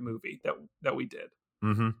accurate movie that we did.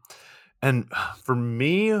 And for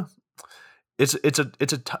me, it's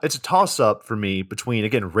a toss up for me between,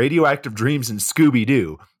 again, Radioactive Dreams and Scooby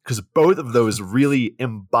Doo, because both of those really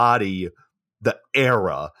embody the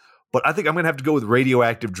era. But I think I'm gonna have to go with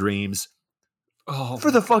Radioactive Dreams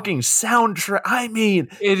for the fucking soundtrack. I mean,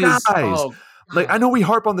 it guys, is. Like, I know we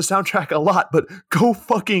harp on the soundtrack a lot, but go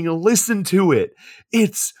fucking listen to it.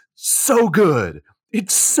 It's so good.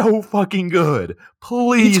 It's so fucking good.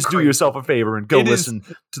 Please do yourself a favor and go listen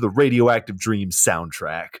to the Radioactive Dreams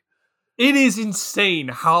soundtrack. It is insane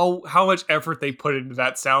how much effort they put into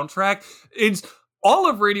that soundtrack. It's all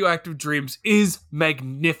of Radioactive Dreams is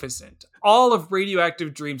magnificent. All of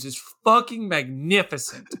Radioactive Dreams is fucking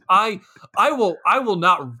magnificent. I will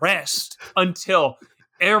not rest until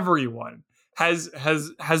everyone has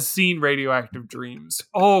seen Radioactive Dreams.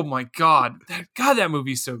 Oh my god. That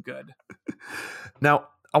movie's so good. Now,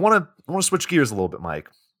 I want to switch gears a little bit,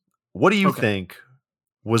 Mike. What do you think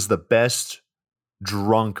was the best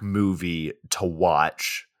drunk movie to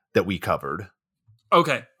watch that we covered?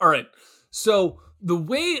 Okay, all right. So the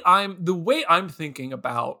way I'm thinking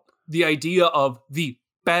about the idea of the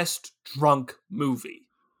best drunk movie,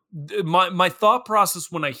 my thought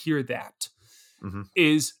process when I hear that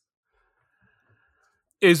is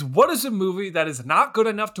what is a movie that is not good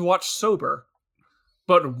enough to watch sober,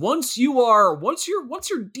 but once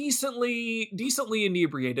you're decently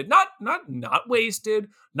inebriated, not wasted,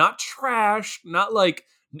 not trashed, not like,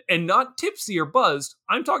 and not tipsy or buzzed.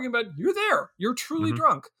 I'm talking about you're there, you're truly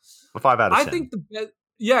drunk. A 5 out of 10. I think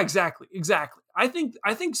yeah, exactly. I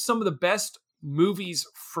think some of the best movies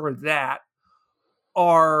for that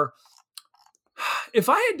are, if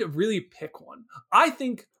I had to really pick one, I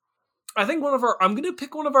think I'm going to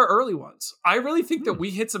pick one of our early ones. I really think that we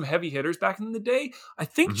hit some heavy hitters back in the day. I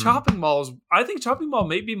think Chopping Mall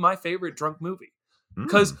may be my favorite drunk movie,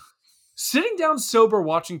 because sitting down sober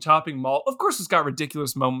watching Chopping Mall, of course, it's got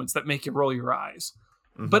ridiculous moments that make you roll your eyes,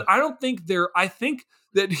 but I think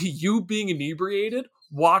that you being inebriated,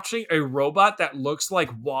 watching a robot that looks like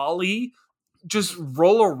Wall-E just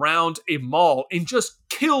roll around a mall and just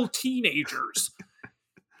kill teenagers,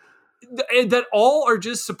 that all are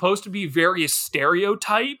just supposed to be various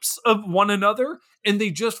stereotypes of one another, and they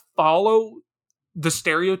just follow the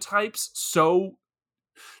stereotypes so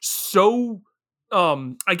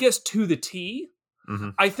I guess to the T.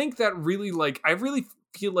 I think that really, like, I really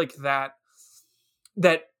feel like that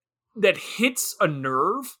hits a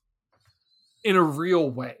nerve in a real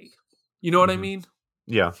way. You know what I mean?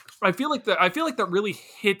 Yeah. I feel like that really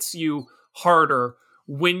hits you harder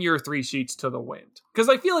when you're 3 sheets to the wind. Because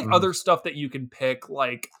I feel like other stuff that you can pick,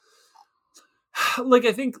 like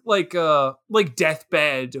I think like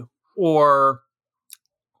Deathbed or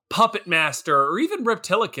Puppet Master or even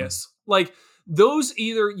Reptilicus, like those,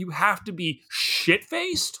 either you have to be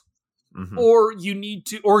shit-faced or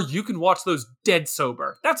you can watch those dead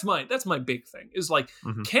sober. That's my big thing, is like,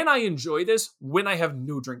 can I enjoy this when I have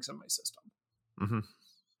no drinks in my system?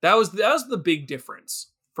 That was the big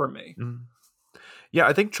difference for me. Yeah,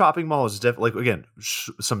 I think Chopping Mall is definitely, like, again,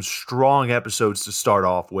 some strong episodes to start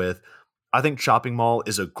off with. I think Chopping Mall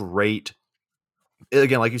is a great,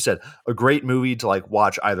 again, like you said, a great movie to like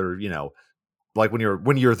watch either, like when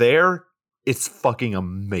you're there, it's fucking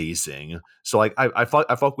amazing. So like I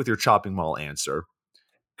fuck with your Chopping Mall answer.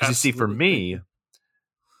 Because you see, for me,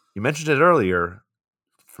 you mentioned it earlier,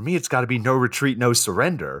 for me, it's got to be No Retreat, No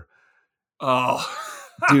Surrender. Oh,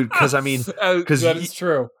 Dude, because I mean, that is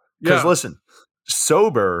true. Because Yeah. listen,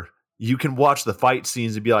 sober, you can watch the fight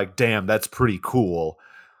scenes and be like, damn, that's pretty cool.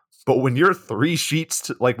 But when you're three sheets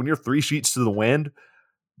to the wind,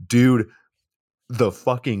 dude, the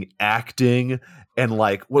fucking acting and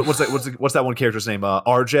like what's that one character's name?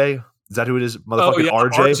 RJ? Is that who it is? Motherfucking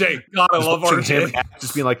RJ. RJ. God, I love RJ. Him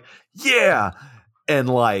just being like, yeah, and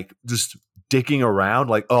like just dicking around.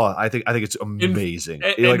 Like, oh, I think it's amazing.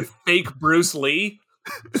 And like fake Bruce Lee.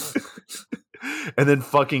 And then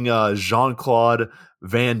fucking Jean-Claude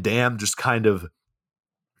Van Damme just kind of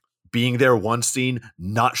being there one scene,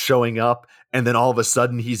 not showing up, and then all of a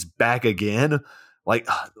sudden he's back again. Like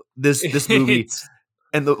this movie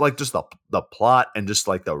and just the plot and just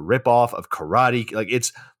like the ripoff of Karate, like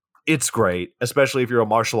it's great, especially if you're a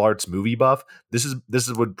martial arts movie buff. This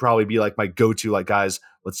would probably be like my go-to, like, guys,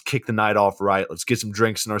 let's kick the night off right. Let's get some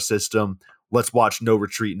drinks in our system. Let's watch No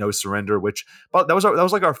Retreat, No Surrender, which that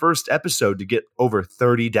was like our first episode to get over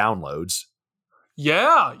 30 downloads.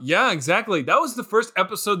 Yeah, exactly. That was the first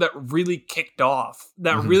episode that really kicked off.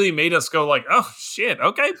 That really made us go like, oh shit,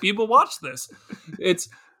 okay, people watch this.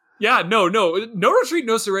 No Retreat,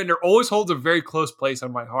 No Surrender always holds a very close place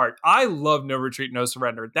on my heart. I love No Retreat, No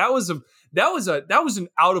Surrender. That was an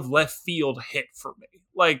out of left field hit for me.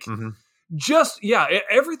 Like,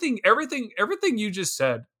 everything you just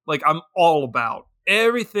said. Like, I'm all about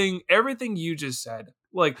everything you just said.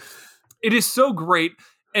 Like, it is so great.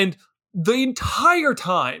 And the entire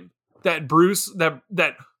time that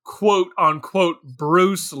that quote unquote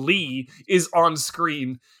Bruce Lee is on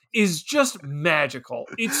screen is just magical.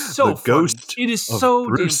 It's so the ghost it is so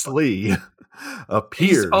Bruce Lee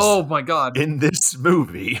appears. Oh my god! In this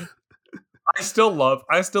movie. I still love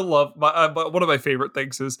my one of my favorite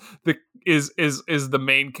things is the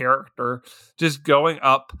main character just going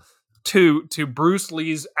up to Bruce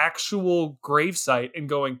Lee's actual gravesite and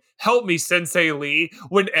going, "Help me, Sensei Lee,"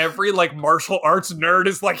 when every like martial arts nerd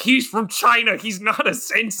is like, "He's from China, he's not a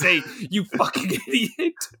sensei, you fucking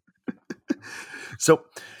idiot." So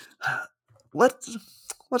let's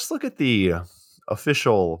look at the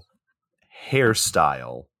official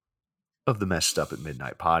hairstyle of the Messed Up at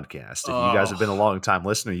Midnight podcast. If you guys have been a long time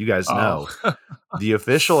listener, you guys know the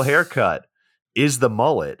official haircut is the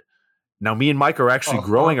mullet. Now, me and Mike are actually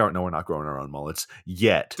growing our. No, we're not growing our own mullets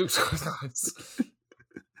yet. It's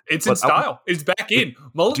in style. It's back in.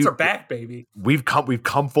 Mullets are back, baby. We've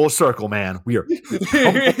come full circle, man. We are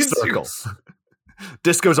come full circle.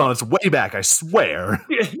 Disco's on its way back, I swear.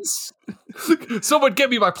 Yes. Someone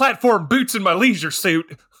get me my platform boots and my leisure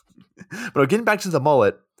suit. But getting back to the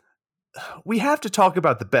mullet, we have to talk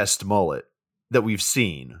about the best mullet that we've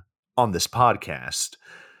seen on this podcast.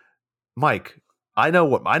 Mike, I know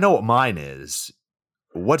what mine is.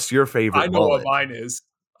 What's your favorite mullet? I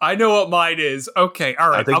know what mine is. Okay, all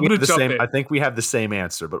right. I'm going to jump in. I think we have the same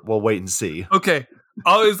answer, but we'll wait and see. Okay.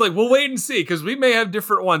 I was like, we'll wait and see because we may have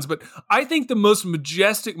different ones, but I think the most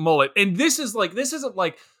majestic mullet, and this isn't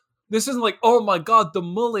like, oh my god, the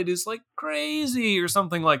mullet is like crazy or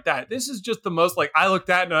something like that. This is just the most like I looked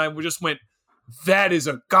at it and I just went, that is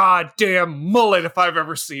a goddamn mullet if I've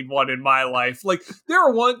ever seen one in my life. Like there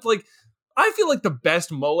are ones like I feel like the best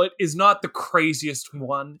mullet is not the craziest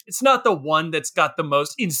one. It's not the one that's got the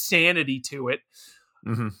most insanity to it.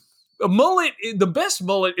 Mm-hmm. A mullet, the best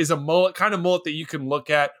mullet is a mullet kind of mullet that you can look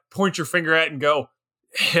at, point your finger at, and go,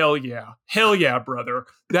 hell yeah, brother.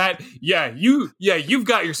 You've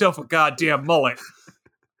got yourself a goddamn mullet.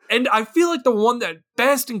 And I feel like the one that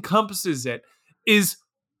best encompasses it is,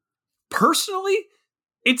 personally,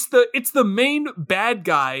 it's the main bad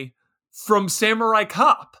guy from Samurai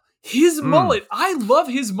Cop. His mullet, I love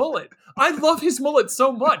his mullet. I love his mullet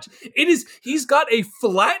so much. He's got a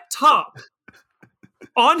flat top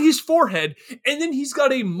on his forehead, and then he's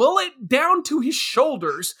got a mullet down to his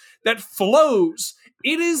shoulders that flows.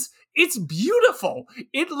 It's beautiful.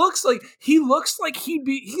 He looks like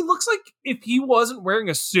if he wasn't wearing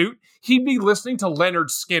a suit, he'd be listening to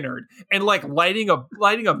Leonard Skinner and like lighting a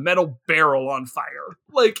metal barrel on fire.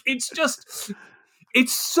 Like it's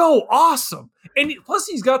so awesome. And plus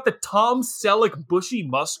he's got the Tom Selleck bushy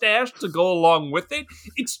mustache to go along with it.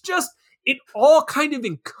 It all kind of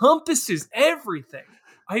encompasses everything.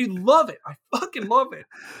 I love it. I fucking love it.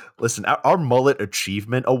 Listen, our Mullet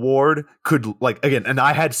Achievement Award could, like, again, and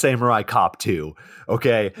I had Samurai Cop too,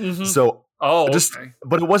 okay? Mm-hmm. So,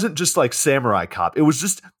 but it wasn't just like Samurai Cop. It was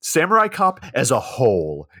just Samurai Cop as a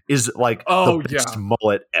whole is like the best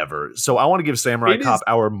mullet ever. So I want to give Samurai Cop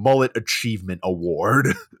our Mullet Achievement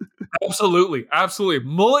Award. Absolutely.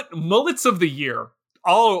 Mullets of the year.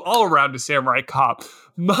 all around a samurai cop.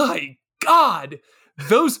 My God.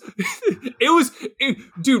 Those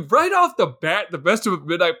dude, right off the bat, the Best of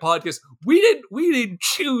Midnight podcast, we didn't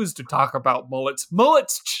choose to talk about mullets.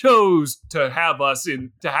 Mullets chose to have us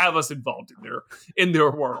involved in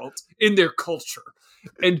their world, in their culture.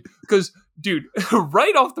 And because, dude,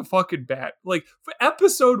 right off the fucking bat, like for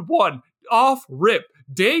episode 1, off rip,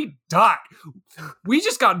 day dot, we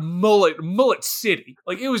just got mullet city.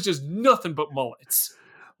 Like it was just nothing but mullets.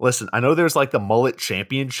 Listen, I know there's like the mullet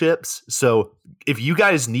championships. So if you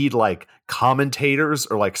guys need like commentators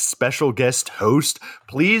or like special guest host,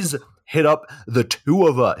 please hit up the two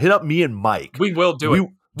of us. Hit up me and Mike. We will do it.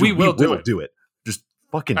 We will do it. Just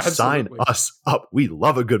fucking Absolutely. sign us up. We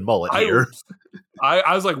love a good mullet here.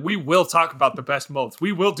 I was like, we will talk about the best mullets.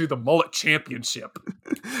 We will do the mullet championship.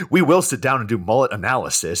 We will sit down and do mullet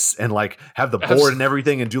analysis and like have the board and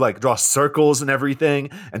everything and do like draw circles and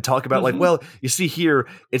everything and talk about like, well, you see here,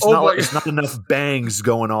 it's not enough bangs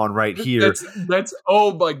going on right here. That's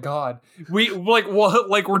oh my God. We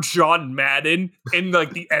we're John Madden in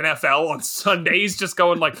like the NFL on Sundays, just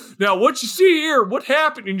going like, now what you see here? What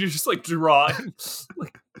happened? And you're just like drawing.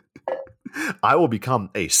 Like, I will become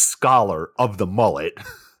a scholar of the mullet.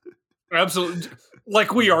 Absolutely.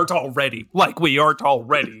 Like we aren't already.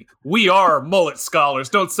 We are mullet scholars.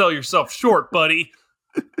 Don't sell yourself short, buddy.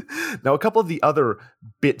 Now, a couple of the other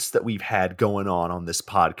bits that we've had going on this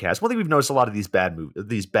podcast. One thing we've noticed a lot of these bad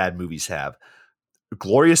movies have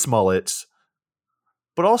glorious mullets,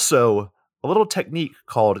 but also a little technique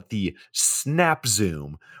called the snap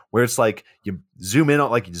zoom, where it's like you zoom in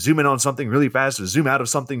on something really fast or zoom out of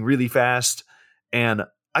something really fast. And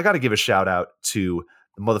I got to give a shout out to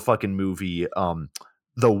the motherfucking movie,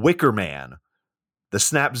 The Wicker Man. The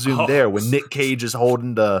snap zoom there when Nick Cage is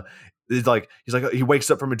holding he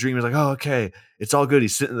wakes up from a dream. He's like, oh, okay, it's all good.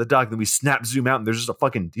 He's sitting in the dock. Then we snap zoom out and there's just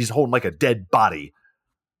he's holding like a dead body.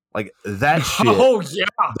 Like that shit. Oh yeah.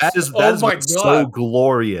 That is so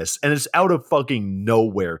glorious. And it's out of fucking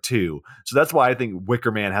nowhere too. So that's why I think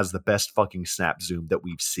Wicker Man has the best fucking snap zoom that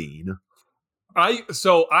we've seen. I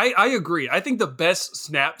agree. I think the best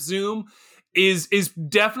snap zoom is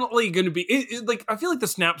definitely going to be like, I feel like the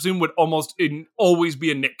snap zoom would always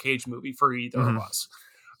be a Nick Cage movie for either of us.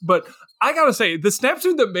 But I gotta say, the snap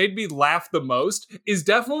zoom that made me laugh the most is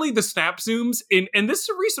definitely the snap zooms and this is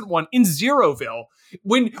a recent one, in Zeroville.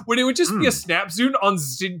 When it would just be a snap zoom on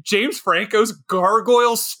James Franco's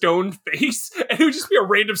gargoyle stone face, and it would just be a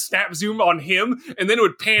random snap zoom on him, and then it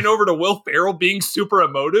would pan over to Will Ferrell being super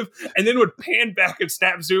emotive, and then it would pan back and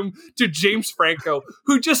snap zoom to James Franco,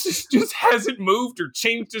 who just hasn't moved or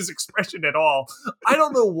changed his expression at all. I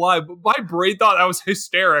don't know why, but my brain thought that was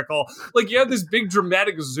hysterical. Like, you have this big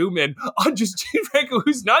dramatic zoom in on just James Franco,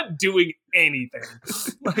 who's not doing anything.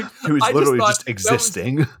 Like, who's literally just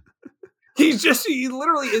existing. He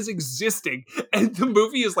literally is existing, and the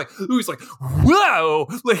movie is like, who's like, whoa,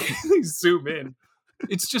 like they zoom in.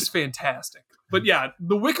 It's just fantastic. But yeah,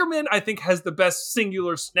 The Wicker Man, I think, has the best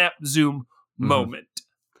singular snap zoom moment.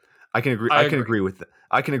 I can agree. I can agree with that.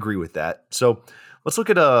 I can agree with that. So let's look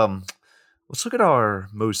at our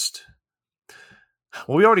most.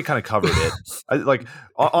 Well, we already kind of covered it.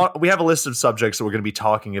 We have a list of subjects that we're going to be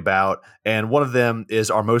talking about, and one of them is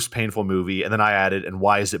our most painful movie, and then I added, and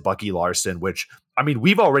why is it Bucky Larson? Which, I mean,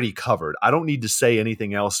 we've already covered. I don't need to say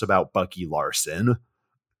anything else about Bucky Larson.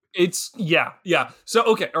 It's yeah. So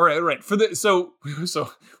okay, all right. So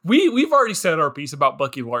we've already said our piece about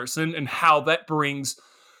Bucky Larson and how that brings.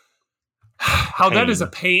 That is a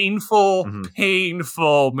painful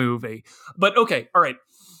movie. But okay, all right.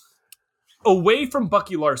 Away from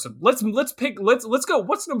Bucky Larson, let's go.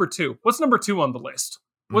 What's number 2? What's number 2 on the list?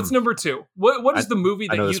 What's number 2? What is the movie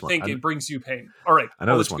that you think it brings you pain? All right,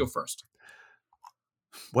 I'll let you go first.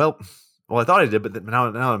 Well, I thought I did, but now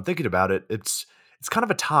I'm thinking about it, it's kind of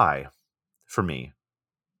a tie for me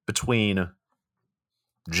between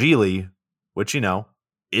Geely, which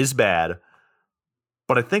is bad,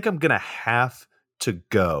 but I think I'm gonna have to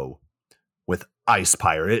go with Ice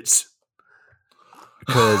Pirates.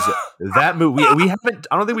 Because that movie, we haven't.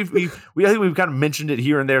 I don't think I think we've kind of mentioned it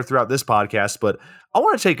here and there throughout this podcast. But I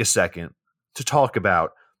want to take a second to talk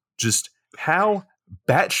about just how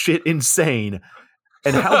batshit insane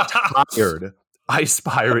and how tired Ice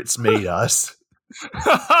Pirates made us.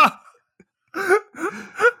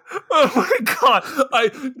 Oh my God.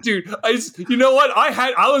 You know what?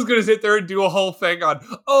 I was going to sit there and do a whole thing on,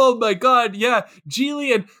 oh my God, yeah,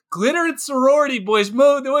 Geely and Glitter and Sorority Boys.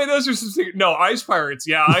 The way those are some. No, Ice Pirates.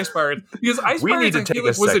 Yeah, Ice Pirates. Because Ice we Pirates. We need to take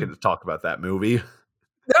a second to talk about that movie.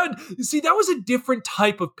 That was a different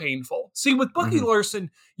type of painful. See, with Bucky Mhm.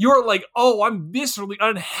 Larson, you're like, oh, I'm viscerally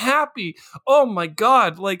unhappy. Oh my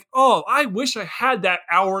God. Like, oh, I wish I had that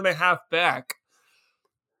hour and a half back.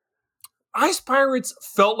 Ice Pirates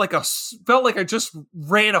felt like I just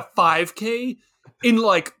ran a 5K in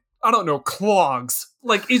like, I don't know, clogs.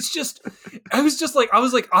 Like it's just I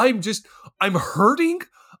was like I'm hurting.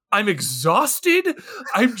 I'm exhausted.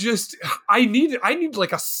 I need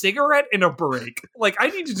like a cigarette and a break. Like I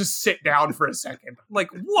need to just sit down for a second. Like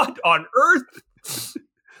what on earth?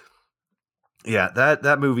 Yeah,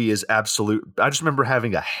 that movie is absolute. I just remember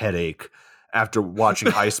having a headache after watching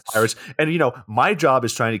Ice Pirates. And my job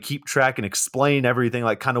is trying to keep track and explain everything,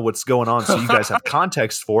 like kind of what's going on, so you guys have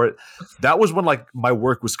context for it. That was when like my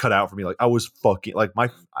work was cut out for me. Like I was fucking like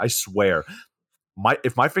I swear,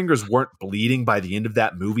 if my fingers weren't bleeding by the end of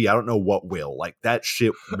that movie, I don't know what will. Like that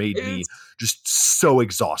shit made me just so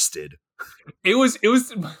exhausted. It was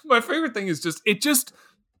my favorite thing is just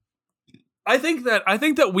I think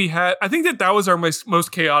that was our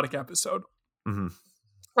most chaotic episode. Mm-hmm.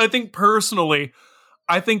 I think personally,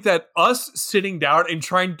 I think that us sitting down and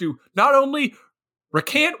trying to not only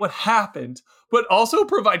recant what happened, but also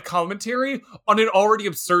provide commentary on an already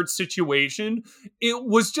absurd situation. It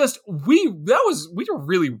was just, we were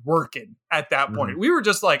really working at that point. We were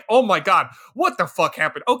just like, oh my God, what the fuck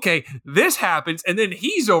happened? Okay, this happens, and then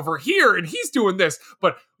he's over here and he's doing this,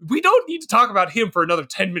 but we don't need to talk about him for another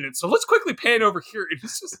 10 minutes. So let's quickly pan over here. And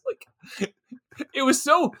it's just like, it was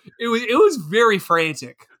very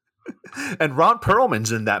frantic. And Ron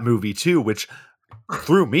Perlman's in that movie too, which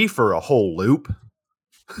threw me for a whole loop.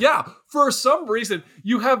 Yeah, for some reason,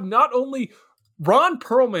 you have not only Ron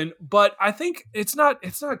Perlman, but I think it's not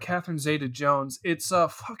Catherine Zeta-Jones. It's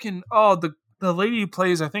the lady who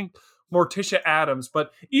plays, I think, Morticia Addams.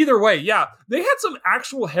 But either way, yeah, they had some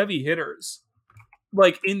actual heavy hitters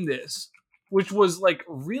like in this, which was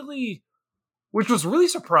really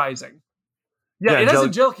surprising. Yeah, it has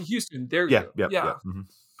Angelica Houston. There you go. Yeah. Mm-hmm.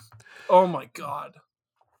 Oh my God.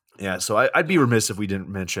 Yeah, so I'd be remiss if we didn't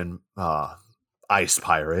mention Ice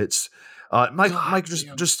Pirates. Mike,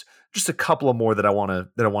 just a couple of more that I want to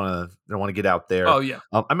get out there. Oh yeah.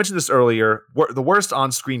 I mentioned this earlier. The worst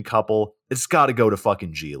on-screen couple. It's got to go to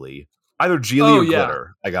fucking Geely. Either Geely or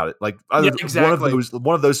Glitter. I got it. Like exactly.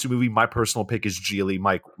 one of those two movies. My personal pick is Geely.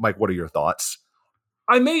 Mike, what are your thoughts?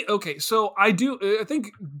 So I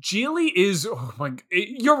think Geely is, oh my,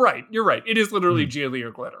 you're right. It is literally Geely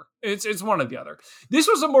or Glitter. It's one or the other. This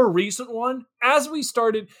was a more recent one. As we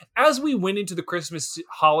went into the Christmas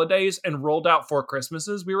holidays and rolled out 4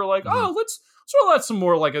 Christmases, we were like, oh, let's roll out some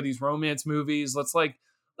more like of these romance movies. Let's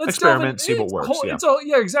experiment, see what works.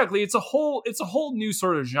 Exactly. It's a whole new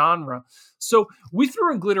sort of genre. So we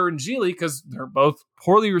threw in Glitter and Geely because they're both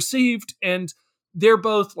poorly received, and they're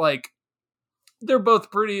both pretty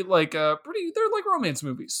they're like romance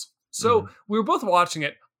movies. So we were both watching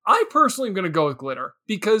it. I personally am going to go with Glitter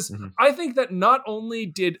because I think that not only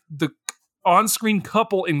did the on-screen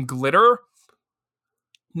couple in Glitter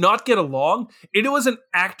not get along, it was an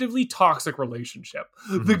actively toxic relationship.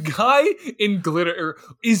 The guy in Glitter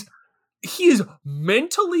is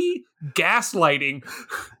mentally gaslighting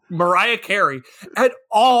Mariah Carey at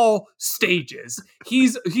all stages.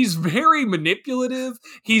 He's very manipulative.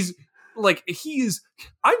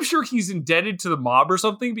 I'm sure he's indebted to the mob or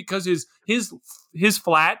something because his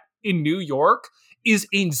flat in New York is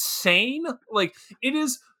insane. Like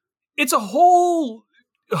it's a whole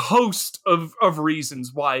host of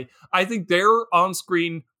reasons why I think their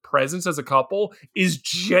on-screen presence as a couple is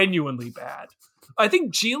genuinely bad. I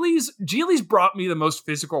think Geely's brought me the most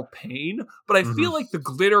physical pain, but I feel like the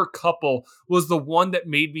Glitter couple was the one that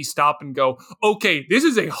made me stop and go, okay, this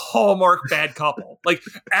is a hallmark bad couple. Like,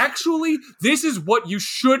 actually, this is what you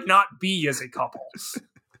should not be as a couple.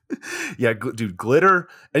 Yeah, dude, Glitter.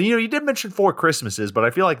 And, you did mention 4 Christmases, but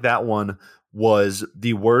I feel like that one was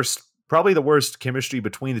probably the worst chemistry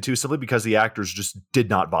between the two, simply because the actors just did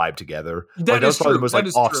not vibe together. That was probably true. the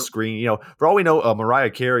most off screen. For all we know, Mariah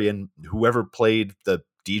Carey and whoever played the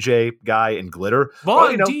DJ guy in Glitter,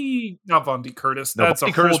 not Von D. Curtis. That's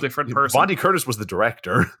a whole different person. Von D. Curtis was the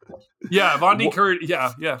director. Yeah, Von D. Curtis.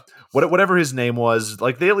 Yeah. Whatever his name was,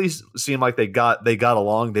 like they at least seemed like they got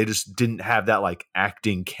along. They just didn't have that like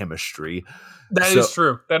acting chemistry. That is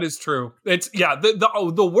true. It's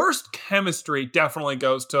the worst chemistry definitely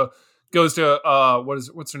goes to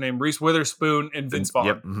what's her name? Reese Witherspoon and Vince Vaughn.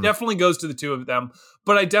 Yep, definitely goes to the two of them.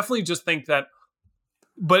 But I definitely just think that,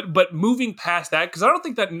 but moving past that, because I don't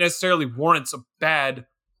think that necessarily warrants a bad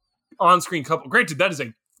on-screen couple. Granted, that's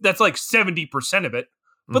like 70% of it,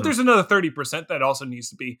 but there's another 30% that also needs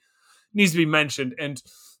to be needs to be mentioned. And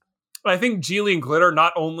I think Geely and Glitter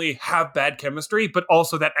not only have bad chemistry, but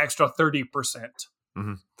also that extra 30%.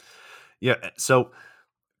 Mm-hmm. Yeah. So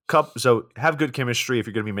have good chemistry if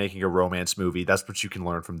you're going to be making a romance movie. That's what you can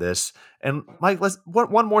learn from this. And Mike,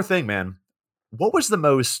 one more thing, man. What was the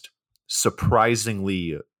most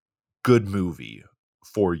surprisingly good movie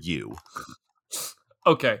for you?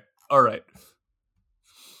 Okay. All right.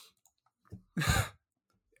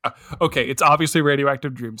 Okay, it's obviously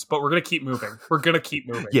Radioactive Dreams, but we're going to keep moving.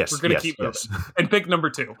 Yes. We're going to keep moving. And pick number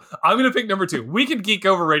 2. I'm going to pick number 2. We can geek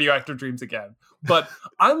over Radioactive Dreams again. But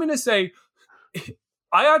I'm going to say,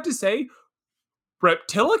 I have to say,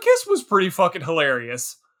 Reptilicus was pretty fucking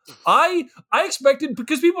hilarious. I expected,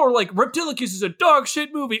 because people are like, Reptilicus is a dog shit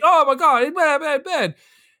movie. Oh my God, it's bad.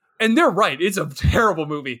 And they're right. It's a terrible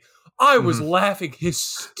movie. I was laughing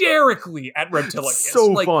hysterically at Reptilicus.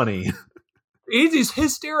 So funny. It is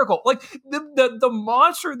hysterical. Like the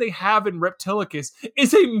monster they have in Reptilicus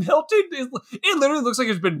is a melted. It literally looks like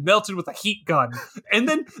it's been melted with a heat gun, and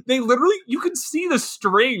then you can see the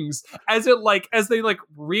strings as they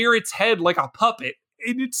rear its head like a puppet,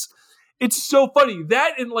 and it's so funny.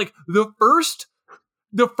 That and like the first,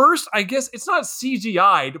 I guess it's not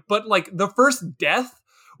CGI'd, but like the first death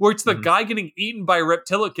where it's the guy getting eaten by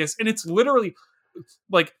Reptilicus, and it's literally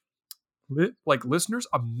like listeners,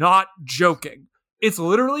 I'm not joking. It's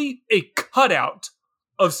literally a cutout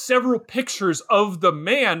of several pictures of the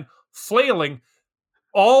man flailing,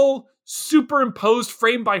 all superimposed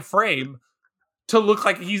frame by frame to look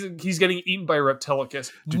like he's getting eaten by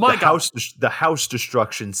Reptilicus. Dude, My God. The house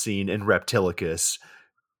destruction scene in Reptilicus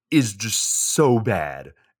is just so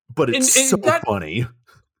bad, but it's funny.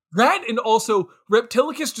 That and also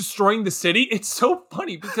Reptilicus destroying the city. It's so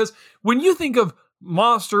funny because when you think of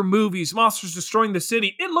monster movies, monsters destroying the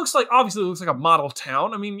city, obviously it looks like a model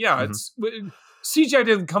town. I mean, yeah, it's CGI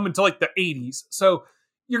didn't come until like the 80s, so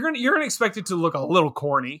you're gonna expect it to look a little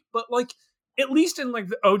corny, but like at least in like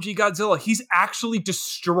the OG Godzilla, he's actually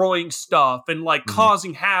destroying stuff and like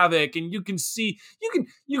causing havoc, and you can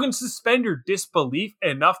suspend your disbelief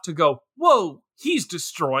enough to go, whoa, he's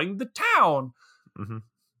destroying the town.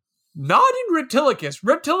 Not in Reptilicus.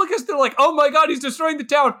 Reptilicus, they're like, oh my God, he's destroying the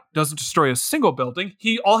town. Doesn't destroy a single building.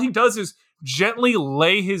 All he does is gently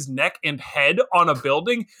lay his neck and head on a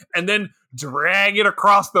building and then drag it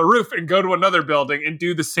across the roof and go to another building and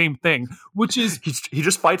do the same thing, which is... He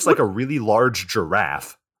just fights like a really large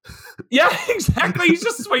giraffe. Yeah, exactly. He's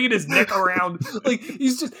just swinging his neck around. Like,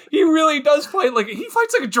 he really does fight he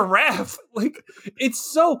fights like a giraffe. Like, it's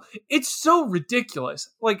so ridiculous.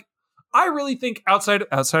 Like, I really think outside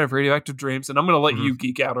of Radioactive Dreams, and I'm going to let you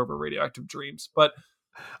geek out over Radioactive Dreams, but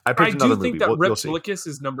I do think that Reptilicus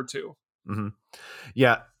is number 2.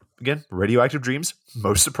 Yeah, again, Radioactive Dreams,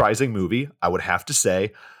 most surprising movie, I would have to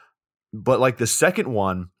say. But like the second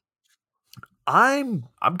one, I'm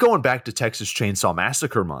going back to Texas Chainsaw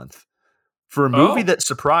Massacre month for a movie that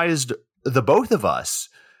surprised the both of us.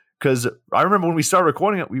 Because I remember when we started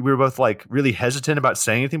recording it, we were both like really hesitant about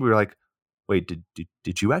saying anything. We were like, wait,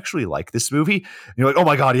 did you actually like this movie? And you're like, oh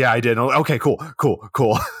my God, yeah, I did. Like, okay,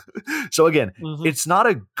 cool. So again, it's not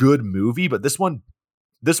a good movie, but this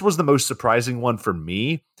was the most surprising one for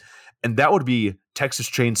me, and that would be Texas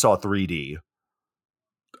Chainsaw 3D.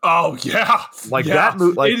 Oh yeah, that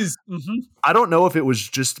movie. Like, it is. I don't know if it was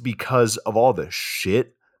just because of all the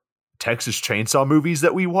shit Texas Chainsaw movies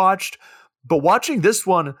that we watched, but watching this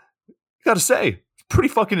one, gotta say, pretty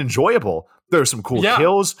fucking enjoyable. There's some cool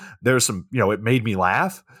kills. There's some, it made me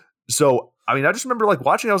laugh. So, I mean, I just remember like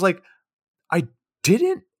watching, I was like, I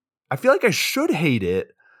feel like I should hate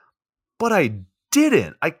it, but I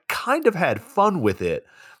didn't. I kind of had fun with it.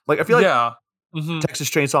 Like, I feel like Texas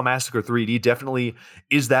Chainsaw Massacre 3D definitely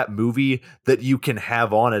is that movie that you can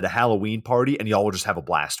have on at a Halloween party and y'all will just have a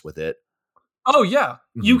blast with it. Oh yeah.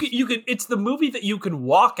 You can, it's the movie that you can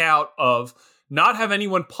walk out of, not have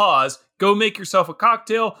anyone pause, go make yourself a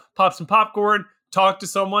cocktail, pop some popcorn, talk to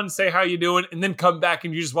someone, say how you doing, and then come back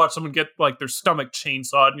and you just watch someone get like their stomach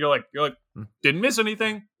chainsawed, and you're like, didn't miss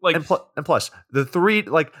anything. Like, and plus the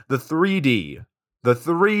 3D,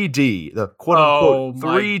 the quote unquote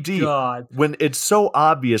 3D, God. When it's so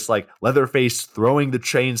obvious, like Leatherface throwing the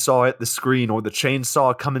chainsaw at the screen or the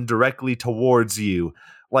chainsaw coming directly towards you.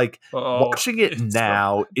 Like, watching it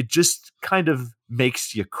now, it just kind of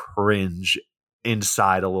makes you cringe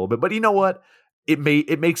inside a little bit. But you know what? It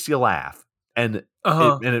makes you laugh. And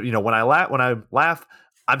when I laugh,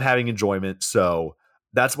 I'm having enjoyment. So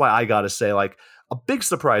that's why I gotta say, like, a big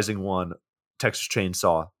surprising one, Texas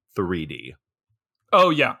Chainsaw 3D. Oh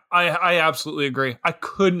yeah, I absolutely agree. I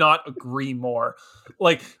could not agree more.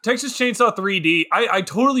 Like Texas Chainsaw 3D, I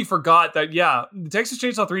totally forgot that. Yeah, Texas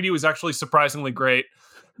Chainsaw 3D was actually surprisingly great.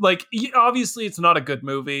 Like obviously, it's not a good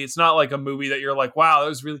movie. It's not like a movie that you're like, wow, that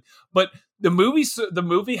was really. But the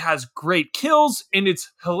movie has great kills and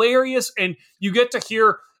it's hilarious, and you get to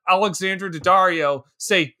hear Alexandra Daddario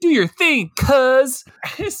say, "Do your thing, cuz,"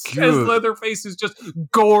 as Dude, Leatherface is just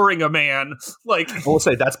goring a man. Like I will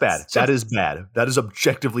say that's bad. it's That just is bad. That is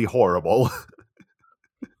objectively horrible.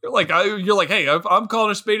 you're like, hey, I'm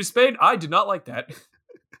calling a spade a spade. I did not like that.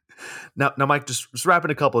 Now, Mike, just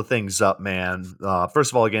wrapping a couple of things up, man.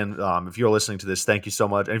 First of all, again, if you're listening to this, thank you so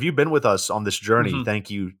much. And if you've been with us on this journey, Mhm.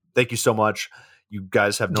 thank you so much. You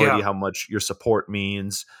guys have no Yeah, idea how much your support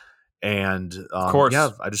means. And of yeah, course.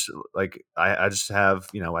 I just have,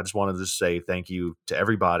 I just wanted to say thank you to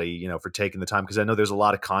everybody, for taking the time, because I know there's a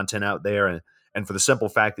lot of content out there, and for the simple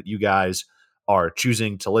fact that you guys are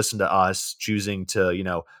choosing to listen to us, choosing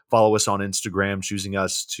to, follow us on Instagram, choosing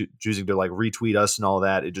to like retweet us and all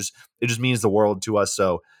that. It just means the world to us.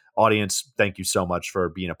 So audience, thank you so much for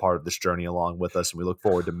being a part of this journey along with us. And we look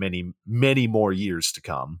forward to many, many more years to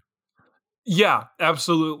come. Yeah,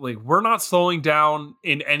 absolutely. We're not slowing down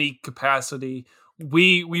in any capacity.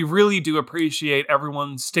 We really do appreciate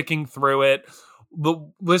everyone sticking through it,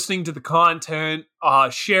 listening to the content,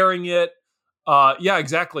 sharing it. Yeah,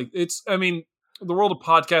 exactly. I mean, the world of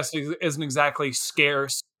podcasting isn't exactly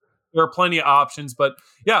scarce. There are plenty of options, but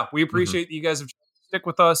yeah, we Mhm. appreciate that you guys have stick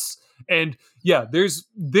with us. And yeah, there's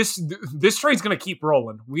this train's gonna keep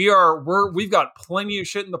rolling. We've got plenty of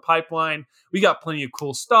shit in the pipeline. We got plenty of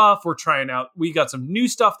cool stuff we're trying out. We got some new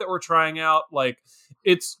stuff that we're trying out. Like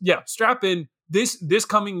it's yeah, strap in. This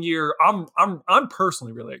coming year, I'm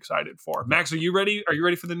personally really excited for. Max, are you ready? Are you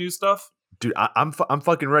ready for the new stuff? Dude, I'm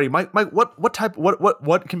fucking ready. Mike,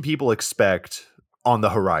 what can people expect on the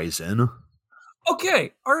horizon?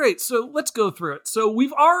 Okay, all right. So let's go through it. So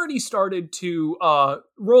we've already started to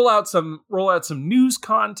roll out some news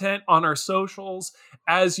content on our socials.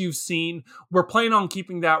 As you've seen, we're planning on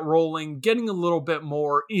keeping that rolling, getting a little bit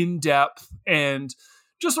more in depth, and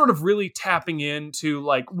just sort of really tapping into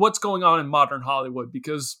like what's going on in modern Hollywood.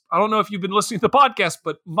 Because I don't know if you've been listening to the podcast,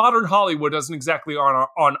 but modern Hollywood isn't exactly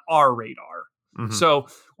on our radar. Hmm. So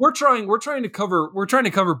we're trying to cover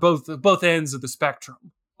both ends of the spectrum,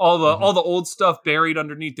 all the Hmm. all the old stuff buried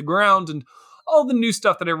underneath the ground and all the new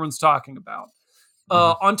stuff that everyone's talking about.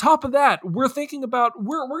 Hmm. On top of that, we're thinking about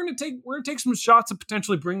we're gonna take some shots at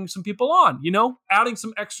potentially bringing some people on. Adding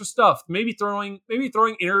some extra stuff, maybe throwing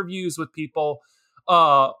interviews with people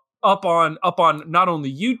uh, up on not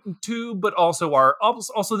only YouTube but also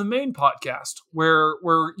the main podcast where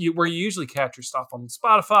you usually catch your stuff on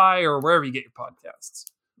Spotify or wherever you get your podcasts.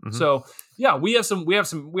 Hmm. So yeah, we have some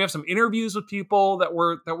interviews with people that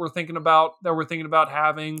we're thinking about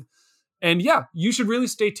having, and yeah, you should really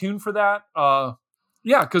stay tuned for that.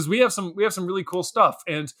 Yeah, because we have some really cool stuff,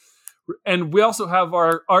 and we also have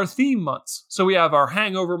our theme months. So we have our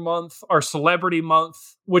Hangover month, our Celebrity month,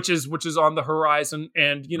 which is on the horizon,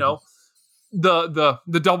 and Hmm.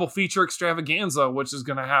 the double feature extravaganza, which is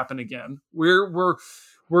going to happen again.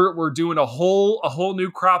 We're doing a whole new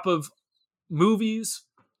crop of movies.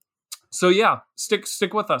 So yeah, stick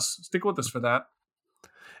with us for that.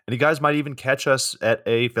 And you guys might even catch us at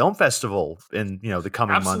a film festival in the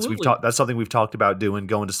coming months. Absolutely. That's something we've talked about doing,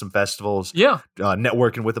 going to some festivals, Yeah,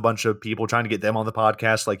 networking with a bunch of people, trying to get them on the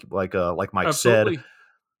podcast, like Mike said. absolutely.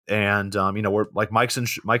 And we're like Mike's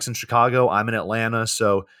in Chicago, I'm in Atlanta,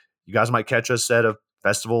 so you guys might catch us at a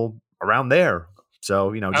festival around there.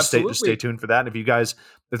 So just stay Absolutely. tuned for that. And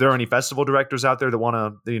if there are any festival directors out there that want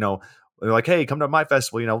to, they're like, hey, come to my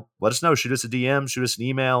festival, let us know, shoot us a DM, shoot us an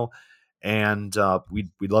email, and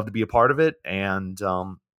we'd love to be a part of it. And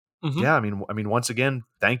Hmm. yeah, I mean, once again,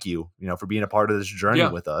 thank you, for being a part of this journey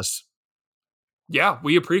Yeah. with us. Yeah,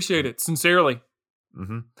 we appreciate it sincerely.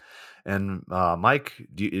 Hmm. And Mike,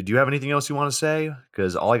 do you have anything else you want to say?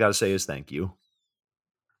 Because all I got to say is thank you.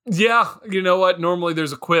 Yeah, you know what? Normally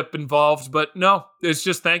there's a quip involved, but no, it's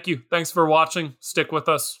just thank you. Thanks for watching. Stick with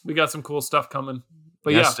us. We got some cool stuff coming.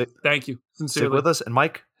 But Yeah, yeah, stick thank you stick sincerely. with us. And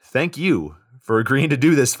Mike, thank you for agreeing to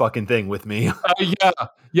do this fucking thing with me. Yeah,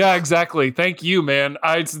 yeah, exactly. Thank you, man.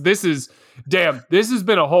 This is damn. This has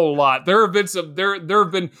been a whole lot. There have been there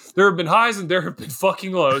have been highs and there have been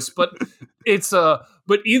fucking lows, but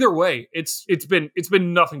but either way, it's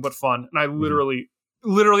been nothing but fun, and I Mhm.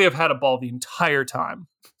 literally have had a ball the entire time.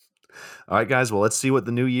 All right, guys. Well, let's see what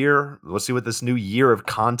this new year of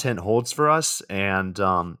content holds for us. And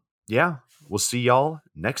yeah, we'll see y'all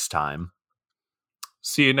next time.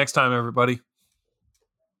 See you next time, everybody.